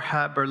settings: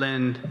 Doha,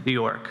 Berlin, New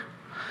York.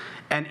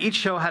 And each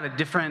show had a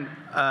different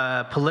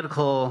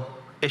political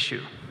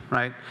issue,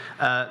 right?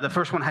 The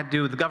first one had to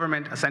do with the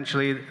government,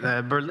 essentially.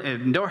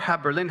 Doha,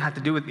 Berlin had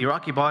to do with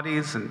Iraqi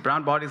bodies and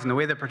brown bodies and the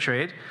way they're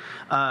portrayed.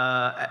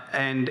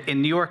 And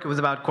in New York, it was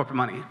about corporate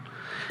money.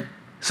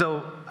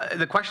 So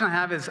the question I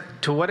have is,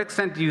 to what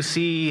extent do you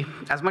see,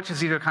 as much as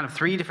these are kind of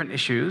 3 different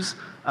issues,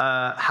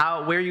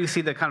 where you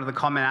see the kind of the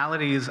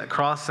commonalities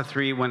across the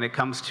 3 when it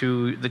comes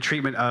to the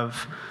treatment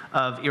of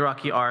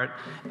Iraqi art,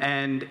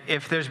 and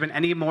if there's been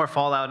any more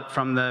fallout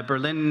from the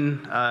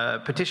Berlin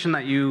petition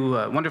that you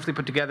wonderfully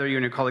put together, you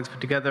and your colleagues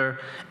put together,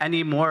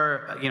 any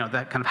more,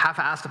 that kind of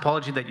half-assed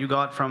apology that you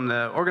got from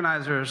the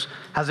organizers,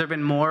 has there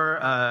been more,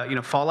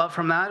 fallout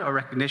from that, or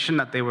recognition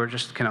that they were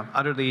just kind of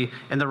utterly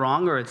in the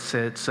wrong, or it's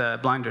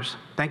blinders?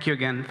 Thank you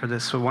again for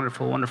this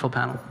wonderful, wonderful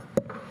panel.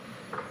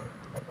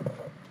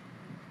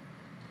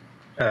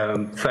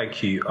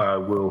 Thank you. I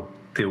will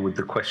deal with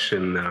the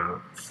question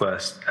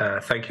first.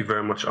 Thank you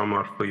very much,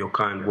 Omar, for your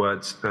kind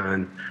words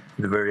and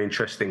the very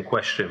interesting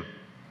question.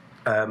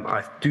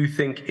 I do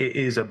think it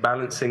is a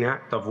balancing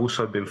act. I've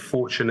also been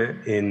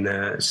fortunate in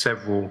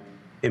several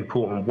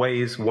important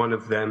ways. One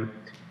of them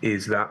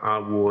is that I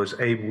was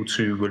able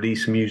to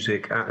release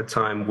music at a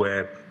time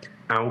where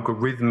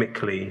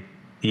algorithmically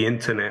the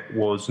internet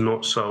was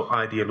not so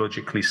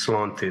ideologically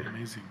slanted.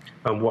 Amazing.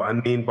 And what I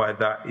mean by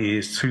that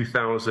is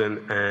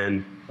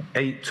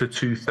 2008 to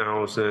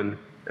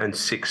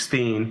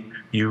 2016,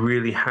 you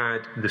really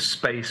had the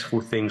space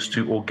for things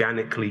to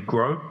organically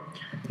grow.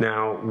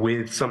 Now,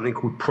 with something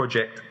called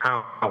Project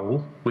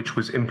Owl, which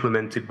was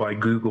implemented by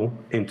Google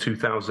in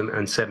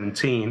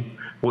 2017,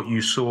 what you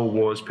saw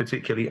was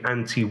particularly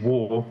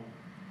anti-war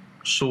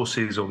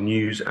sources of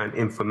news and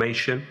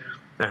information,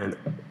 and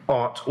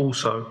art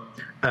also,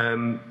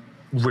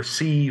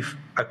 receive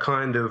a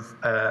kind of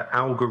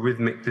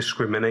algorithmic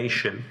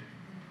discrimination.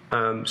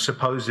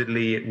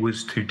 Supposedly it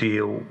was to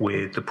deal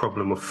with the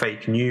problem of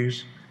fake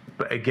news,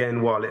 but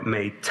again, while it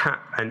may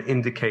tap and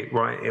indicate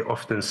right, it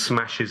often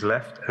smashes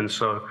left. And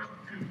so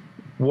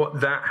what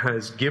that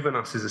has given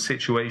us is a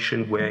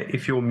situation where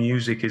if your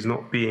music is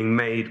not being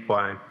made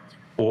by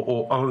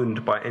or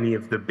owned by any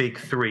of the big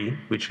 3,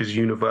 which is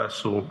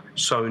Universal,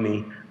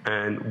 Sony,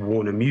 and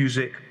Warner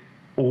Music,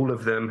 all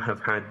of them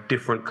have had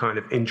different kind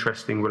of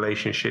interesting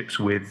relationships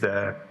with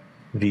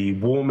the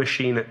war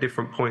machine at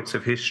different points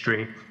of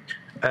history,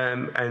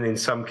 and in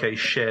some cases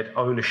shared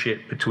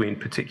ownership between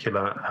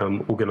particular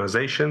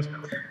organizations.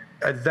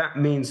 That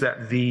means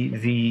that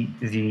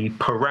the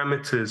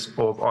parameters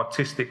of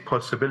artistic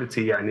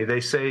possibility, and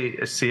they say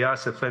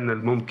siyasa fan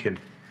al-mumkin,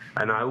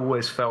 and I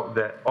always felt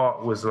that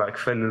art was like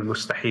fan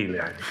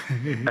al-mustahil,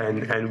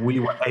 and we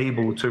were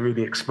able to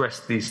really express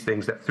these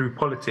things, that through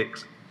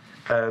politics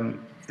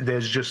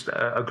there's just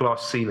a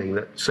glass ceiling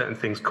that certain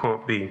things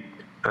can't be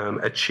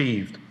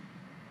achieved.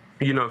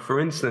 You know, for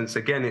instance,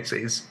 again,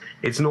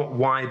 it's not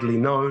widely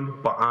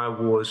known, but I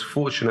was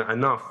fortunate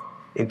enough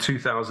in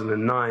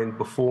 2009,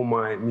 before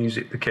my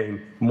music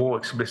became more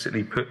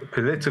explicitly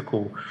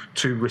political,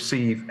 to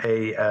receive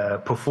a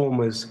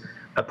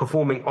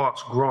performing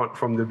arts grant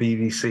from the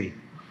BBC.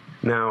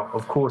 Now,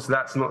 of course,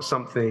 that's not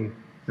something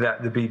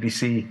that the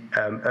BBC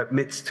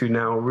admits to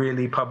now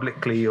really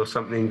publicly, or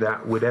something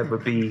that would ever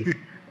be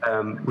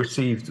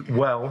received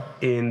well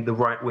in the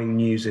right-wing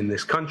news in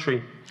this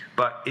country,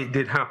 but it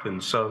did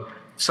happen. So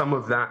some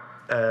of that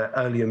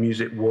earlier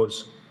music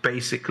was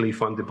basically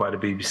funded by the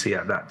BBC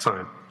at that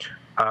time.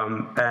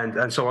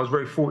 And so I was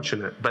very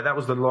fortunate, but that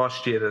was the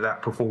last year that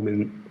that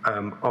performing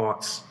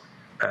arts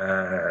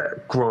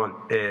grant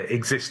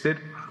existed,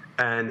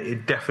 and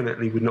it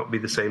definitely would not be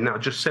the same now.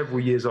 Just several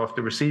years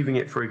after receiving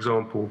it, for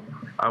example,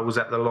 I was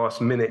at the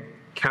last minute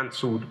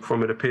cancelled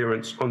from an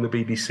appearance on the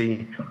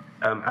BBC,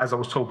 as I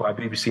was told by a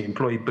BBC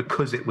employee,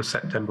 because it was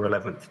September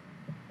 11th,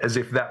 as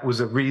if that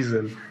was a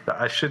reason that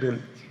I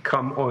shouldn't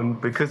come on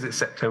because it's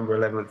September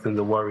 11th and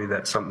the worry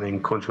that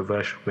something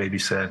controversial may be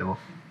said, or,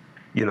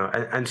 you know.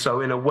 And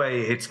so in a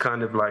way, it's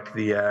kind of like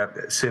the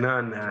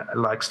Sinan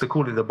likes to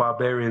call it the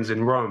barbarians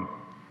in Rome.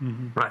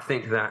 Mm-hmm. I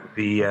think that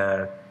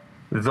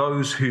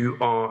those who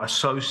are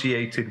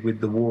associated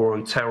with the war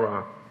on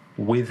terror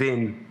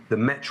within the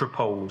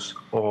metropoles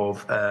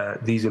of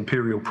these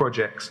imperial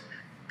projects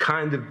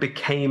kind of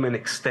became an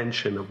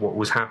extension of what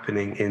was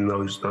happening in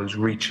those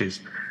reaches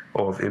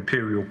of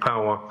imperial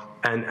power,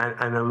 and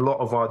a lot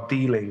of our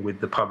dealing with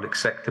the public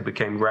sector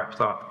became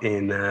wrapped up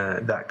in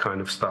that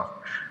kind of stuff.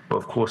 But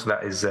of course,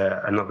 that is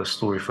another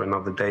story for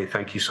another day.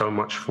 Thank you so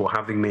much for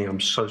having me. I'm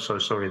so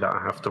sorry that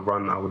I have to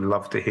run. I would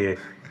love to hear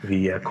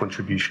the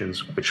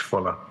contributions which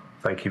follow.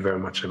 Thank you very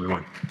much,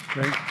 everyone.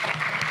 Great.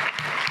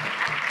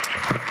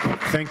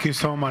 Thank you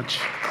so much.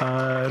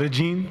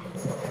 Rijin?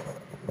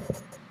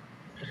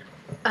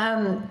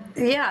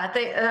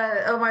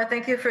 Omar,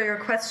 thank you for your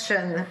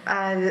question.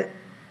 I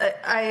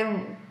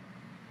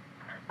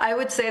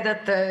would say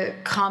that the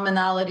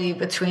commonality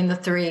between the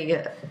three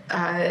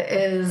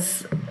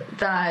is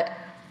that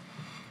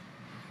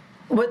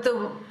what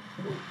the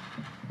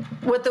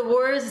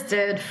wars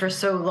did for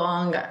so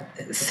long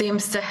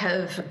seems to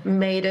have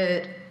made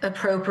it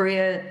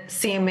appropriate,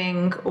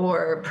 seeming,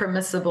 or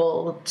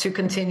permissible to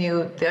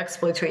continue the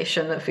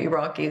exploitation of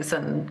Iraqis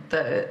and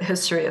the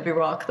history of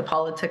Iraq, the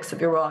politics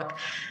of Iraq,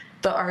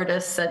 the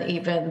artists, and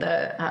even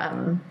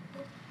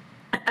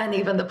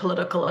the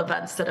political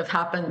events that have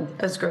happened.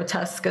 As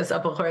grotesque as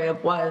Abu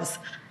Ghraib was,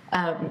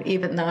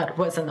 even that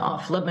wasn't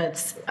off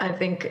limits. I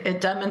think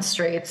it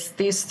demonstrates,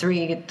 these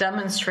three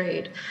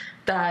demonstrate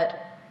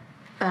that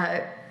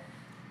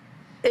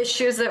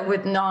issues that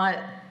would not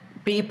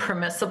be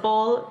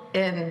permissible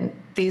in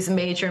these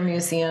major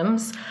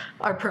museums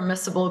are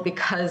permissible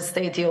because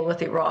they deal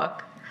with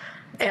Iraq.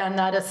 And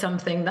that is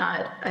something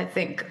that I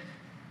think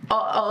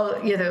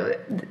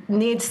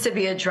needs to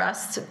be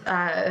addressed.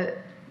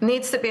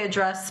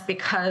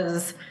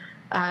 Because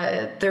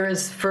there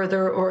is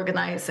further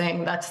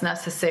organizing that's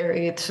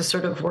necessary to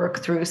sort of work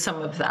through some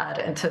of that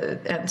and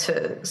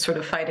to sort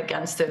of fight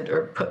against it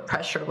or put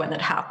pressure when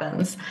it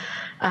happens.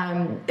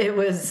 It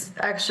was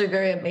actually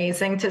very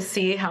amazing to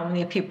see how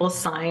many people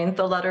signed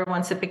the letter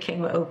once it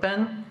became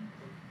open.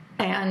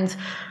 And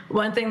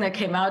one thing that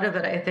came out of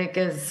it, I think,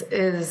 is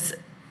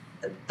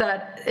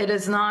that it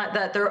is not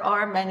that there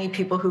are many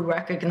people who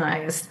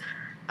recognize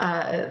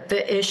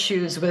the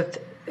issues with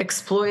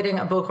exploiting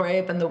Abu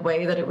Ghraib and the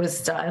way that it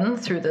was done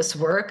through this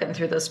work and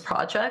through this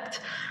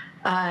project.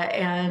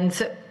 And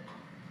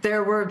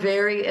there were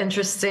very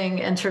interesting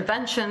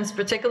interventions,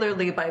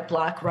 particularly by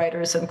Black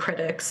writers and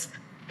critics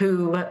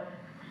who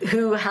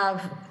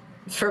have,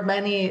 for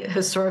many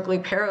historically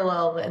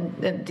parallel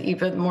and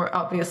even more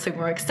obviously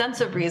more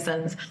extensive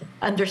reasons,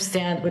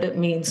 understand what it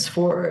means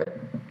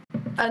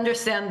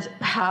understand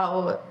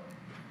how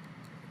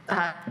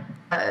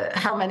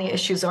many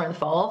issues are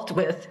involved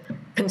with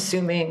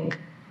consuming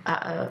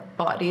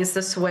bodies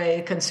this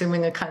way,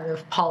 consuming a kind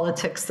of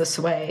politics this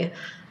way,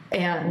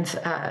 and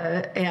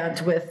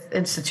with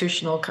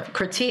institutional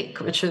critique,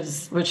 which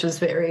is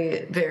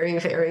very, very,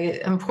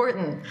 very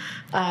important.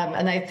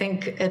 And I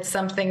think it's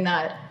something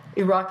that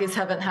Iraqis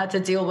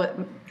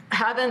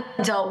haven't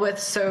dealt with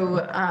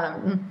so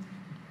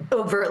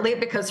overtly,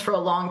 because for a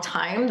long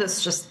time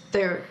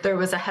there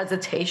was a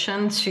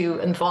hesitation to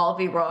involve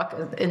Iraq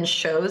in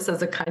shows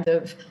as a kind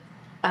of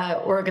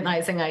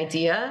organizing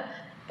idea.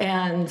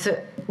 And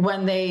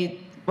when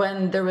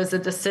there was a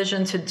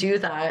decision to do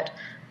that,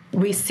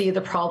 we see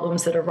the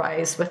problems that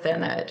arise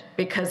within it,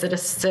 because it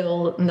is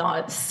still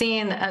not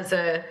seen as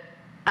a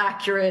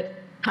accurate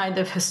kind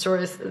of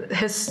history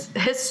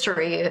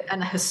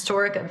and a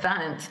historic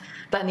event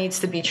that needs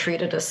to be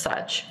treated as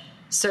such.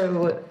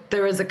 So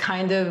there is a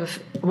kind of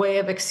way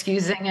of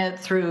excusing it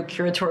through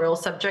curatorial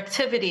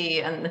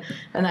subjectivity and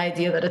an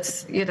idea that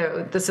it's,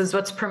 this is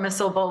what's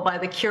permissible by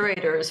the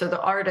curators or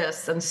the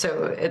artists, and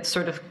so it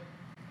sort of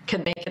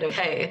can make it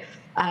okay.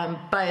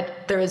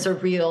 But there is a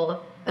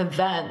real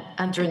event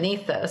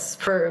underneath this.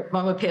 For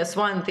MoMA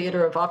PS1,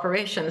 Theater of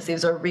Operations,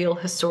 these are real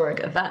historic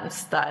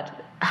events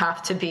that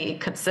have to be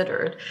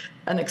considered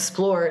and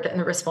explored in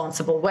a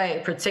responsible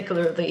way,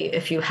 particularly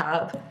if you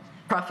have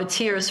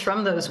profiteers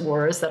from those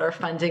wars that are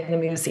funding the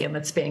museum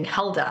it's being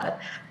held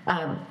at.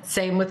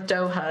 Same with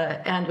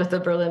Doha and with the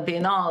Berlin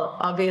Biennale.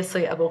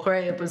 Obviously, Abu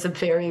Ghraib was a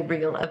very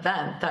real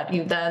event that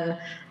you then,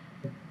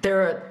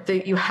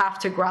 you have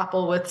to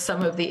grapple with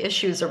some of the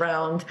issues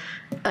around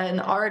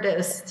an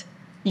artist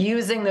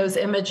using those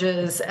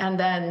images and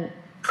then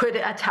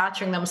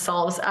attaching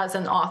themselves as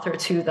an author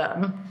to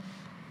them.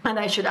 And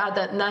I should add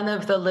that none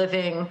of the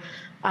living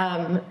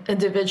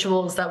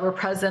individuals that were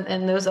present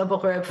in those Abu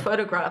Ghraib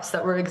photographs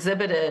that were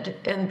exhibited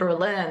in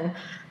Berlin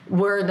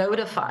were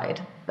notified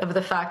of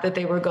the fact that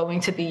they were going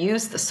to be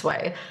used this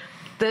way.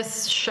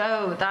 This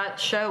show, that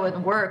show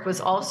and work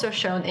was also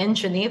shown in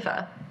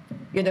Geneva,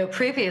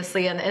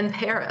 previously, and in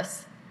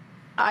Paris.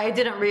 I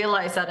didn't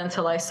realize that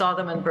until I saw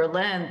them in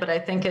Berlin, but I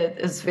think it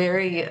is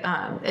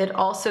it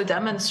also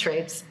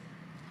demonstrates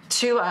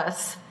to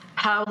us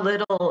how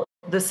little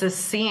this is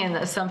seen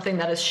as something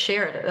that is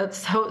shared.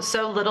 It's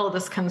so little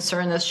this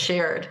concern is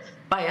shared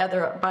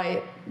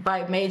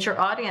by major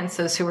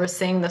audiences who are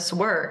seeing this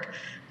work,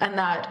 and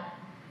that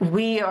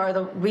we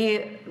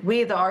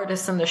the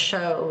artists in the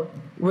show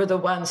were the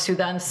ones who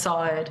then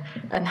saw it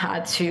and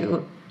had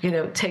to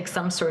take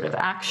some sort of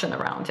action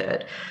around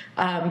it.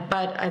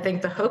 But I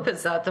think the hope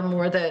is that the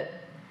more that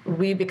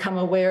we become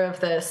aware of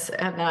this,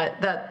 and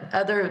that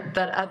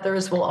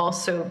others will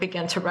also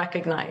begin to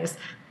recognize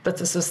that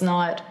this is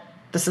not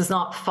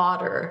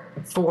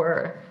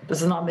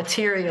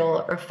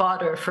material or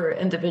fodder for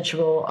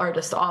individual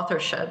artist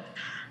authorship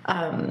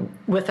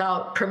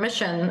without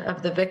permission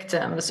of the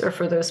victims, or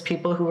for those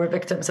people who were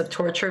victims of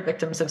torture,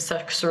 victims of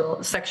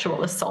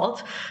sexual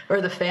assault, or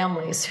the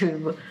families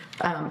who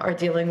are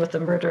dealing with the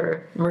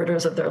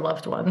murders of their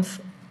loved ones.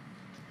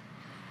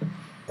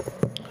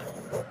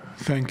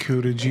 Thank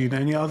you, Rijin.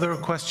 Any other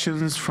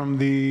questions from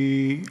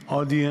the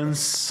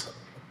audience?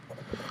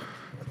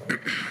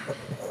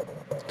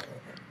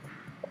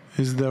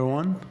 Is there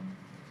one?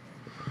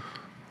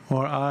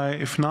 Or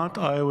if not,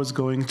 I was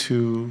going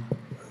to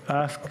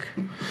ask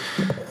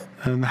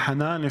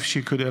Hanan if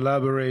she could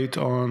elaborate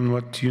on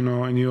what,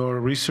 in your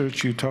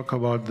research you talk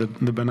about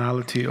the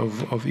banality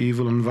of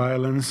evil and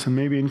violence, and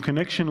maybe in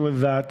connection with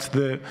that,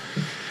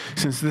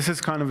 since this is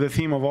kind of the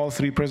theme of all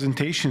three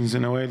presentations,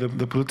 in a way,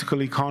 the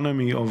political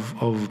economy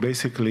of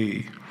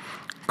basically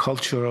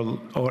cultural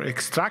or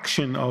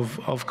extraction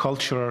of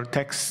cultural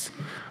texts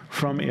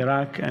from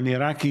Iraq and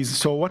Iraqis.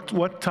 So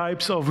what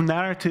types of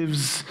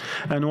narratives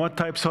and what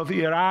types of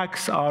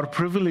Iraqs are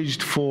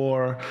privileged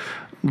for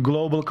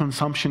global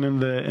consumption in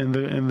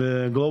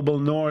the global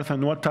north,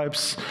 and what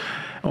types,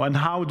 and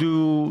how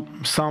do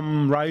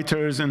some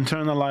writers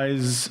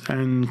internalize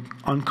and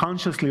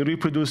unconsciously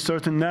reproduce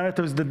certain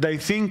narratives that they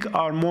think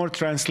are more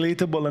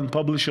translatable and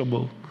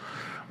publishable?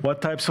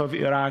 What types of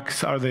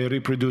Iraqs are they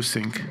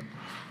reproducing?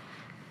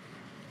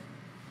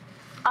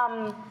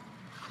 A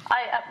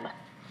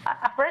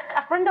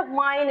friend of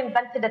mine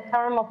invented a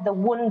term of the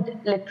wound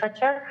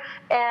literature,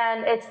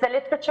 and it's the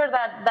literature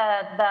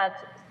that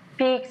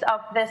speaks of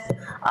this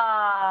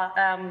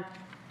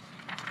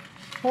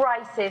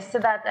crisis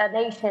that a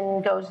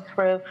nation goes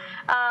through.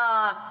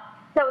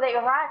 So the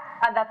Iraq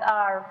that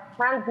are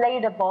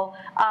translatable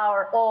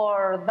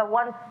or the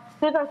one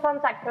Susan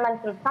Sontag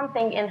mentioned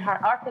something in her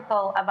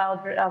article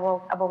about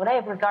Abu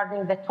Ghraib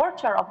regarding the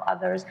torture of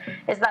others,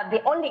 is that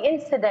the only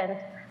incident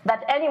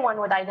that anyone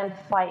would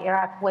identify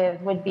Iraq with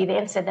would be the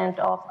incident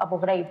of Abu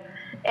Ghraib.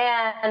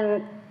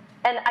 And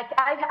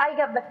I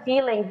get the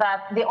feeling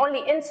that the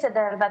only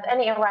incident that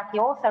any Iraqi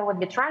author would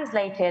be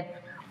translated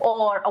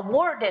or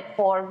awarded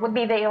for would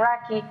be the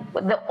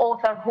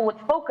author who would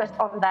focus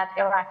on that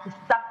Iraqi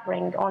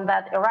suffering, on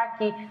that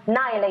Iraqi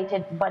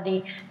annihilated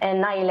body,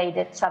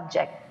 annihilated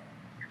subject.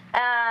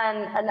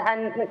 And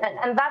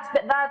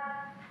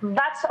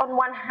that's on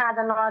one hand,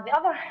 and on the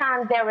other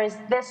hand, there is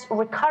this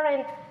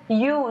recurrent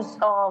use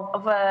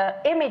of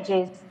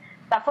images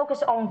that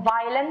focus on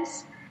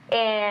violence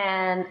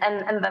and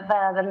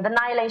the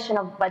annihilation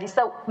of bodies.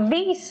 So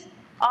these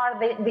are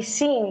the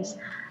scenes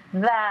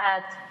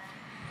that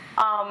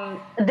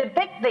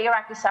depict the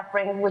Iraqi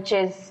suffering, which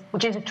is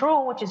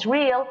true, which is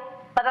real,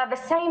 but at the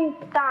same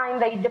time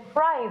they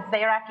deprive the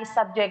Iraqi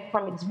subject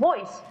from its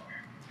voice.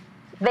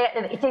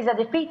 It is a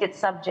defeated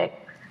subject.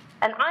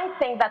 And I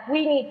think that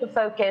we need to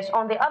focus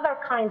on the other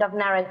kind of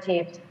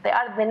narratives,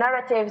 the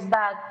narratives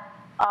that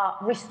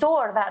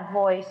restore that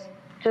voice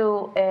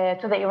to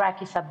the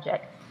Iraqi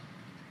subject,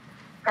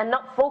 and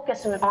not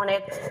focusing on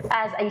it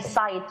as a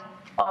site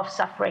of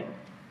suffering.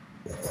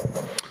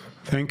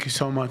 Thank you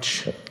so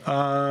much.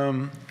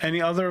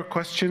 Any other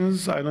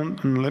questions?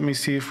 Let me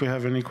see if we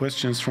have any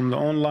questions from the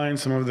online.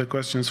 Some of the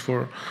questions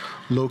for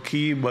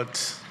Lowkey, but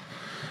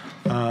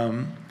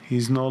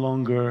he's no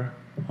longer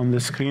on the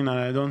screen, and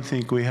I don't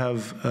think we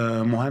have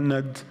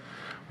Muhannad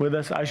with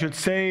us. I should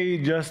say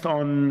just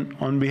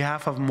on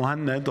behalf of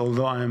Muhannad,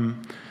 although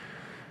I'm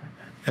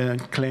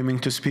claiming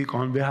to speak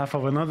on behalf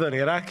of another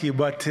Iraqi,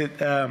 but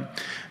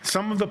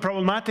some of the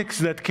problematics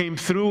that came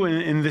through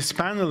in this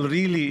panel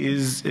really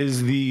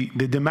is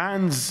the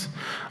demands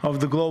of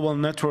the global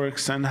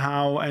networks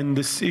and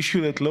this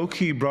issue that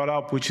Lowkey brought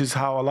up, which is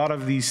how a lot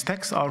of these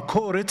texts are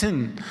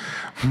co-written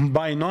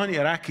by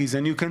non-Iraqis,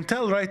 and you can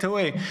tell right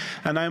away.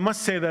 And I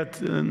must say that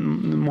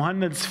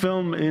Muhannad's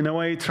film in a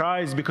way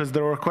tries, because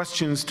there were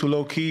questions to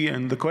Lowkey,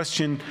 and the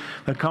question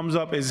that comes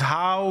up is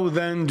how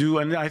then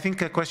and I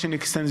think a question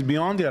extends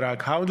beyond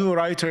Iraq, how do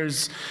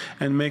writers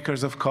and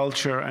makers of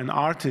culture and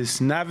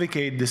artists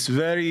navigate this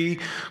very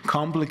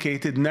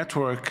complicated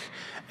network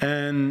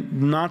and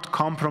not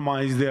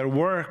compromise their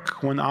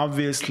work when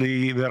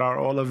obviously there are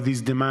all of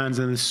these demands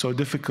and it's so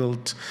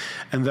difficult,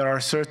 and there are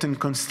certain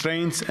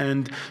constraints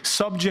and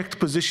subject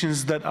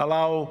positions that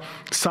allow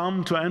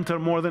some to enter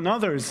more than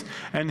others.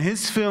 And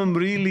his film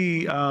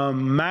really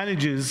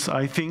manages,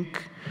 I think,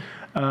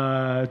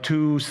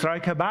 to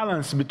strike a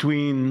balance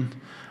between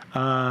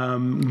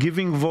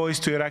giving voice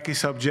to Iraqi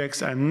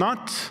subjects and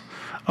not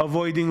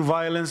avoiding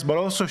violence, but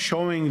also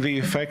showing the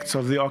effects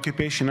of the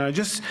occupation. I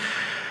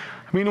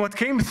mean, what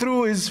came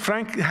through is,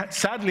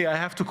 sadly, I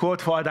have to quote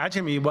Fuad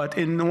Ajami, but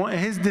in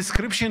his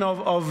description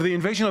of the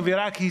invasion of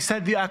Iraq, he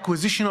said the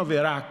acquisition of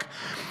Iraq.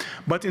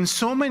 But in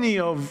so many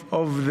of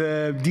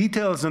the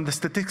details and the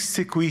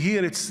statistics we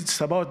hear, it's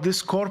about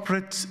this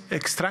corporate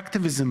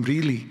extractivism,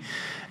 really,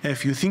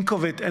 if you think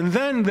of it. And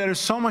then there is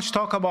so much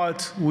talk about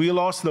we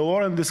lost the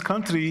war in this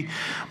country,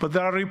 but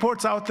there are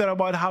reports out there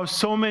about how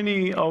so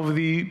many of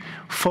the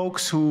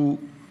folks who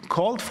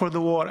called for the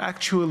war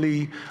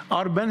actually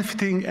are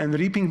benefiting and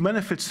reaping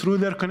benefits through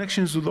their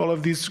connections with all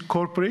of these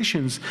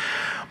corporations.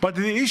 But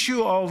the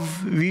issue of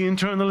the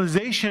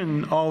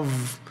internalization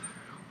of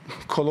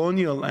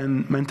colonial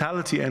and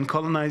mentality and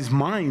colonized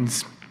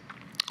minds,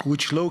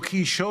 which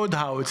Lowkey showed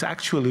how it's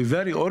actually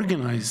very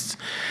organized,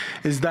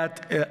 is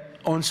that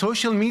on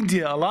social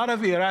media, a lot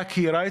of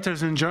Iraqi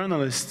writers and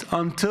journalists,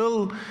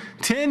 until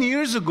 10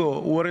 years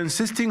ago, were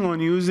insisting on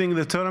using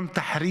the term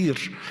tahrir.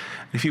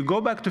 If you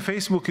go back to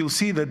Facebook, you'll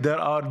see that there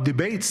are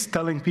debates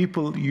telling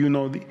people, you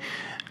know,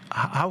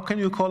 how can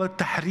you call it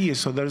tahrir?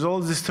 So there's all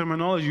this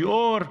terminology,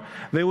 or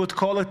they would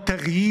call it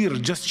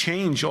taghyir, just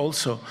change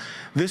also.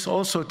 This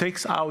also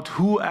takes out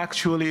who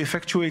actually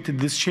effectuated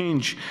this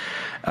change.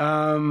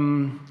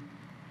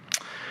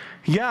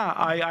 Yeah,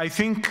 I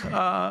think,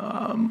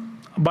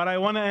 but I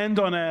want to end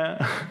on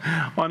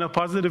a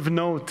positive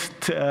note,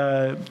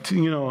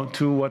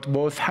 to what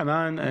both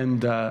Hanan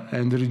and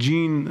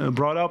Rijin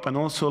brought up, and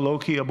also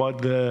Lowkey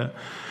about the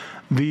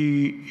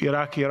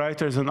Iraqi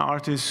writers and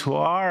artists who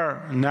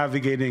are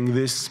navigating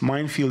this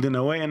minefield in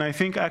a way. And I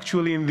think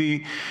actually in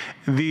the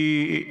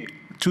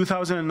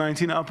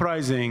 2019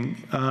 uprising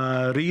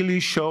really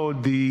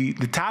showed the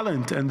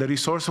talent and the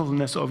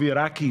resourcefulness of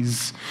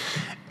Iraqis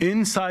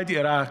inside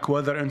Iraq,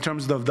 whether in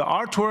terms of the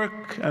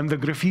artwork and the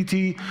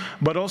graffiti,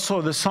 but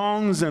also the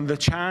songs and the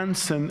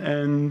chants,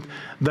 and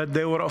that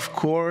they were, of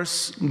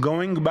course,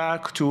 going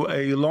back to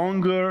a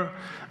longer,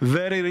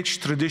 very rich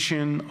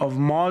tradition of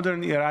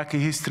modern Iraqi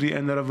history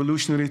and the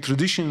revolutionary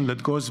tradition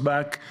that goes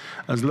back,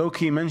 as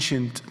Lowkey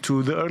mentioned,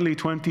 to the early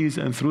 20s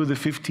and through the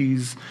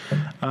 50s.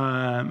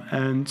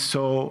 And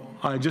so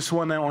I just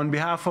want to, on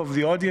behalf of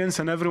the audience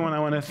and everyone, I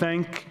want to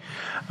thank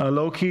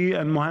Lowkey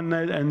and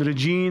Muhannad and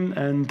Rijin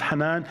and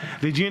Hanan.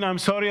 Rijin, I'm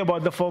sorry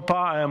about the faux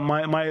pas.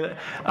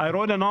 I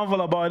wrote a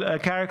novel about a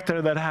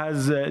character that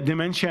has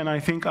dementia, and I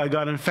think I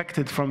got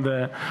infected from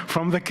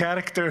the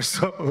character.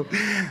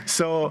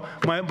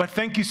 But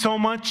thank you so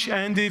much.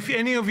 And if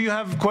any of you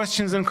have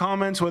questions and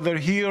comments, whether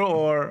here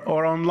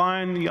or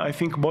online, I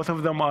think both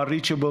of them are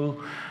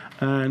reachable.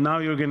 Now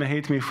you're going to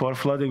hate me for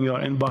flooding your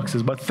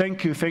inboxes, but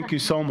thank you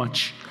so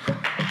much.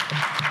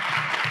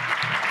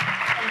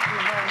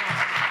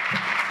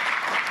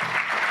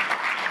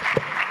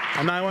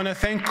 And I want to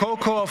thank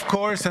Coco, of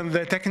course, and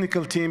the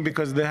technical team,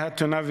 because they had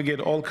to navigate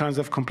all kinds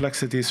of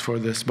complexities for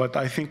this. But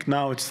I think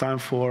now it's time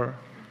for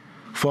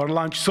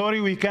lunch. Sorry,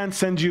 we can't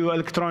send you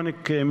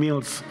electronic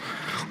meals.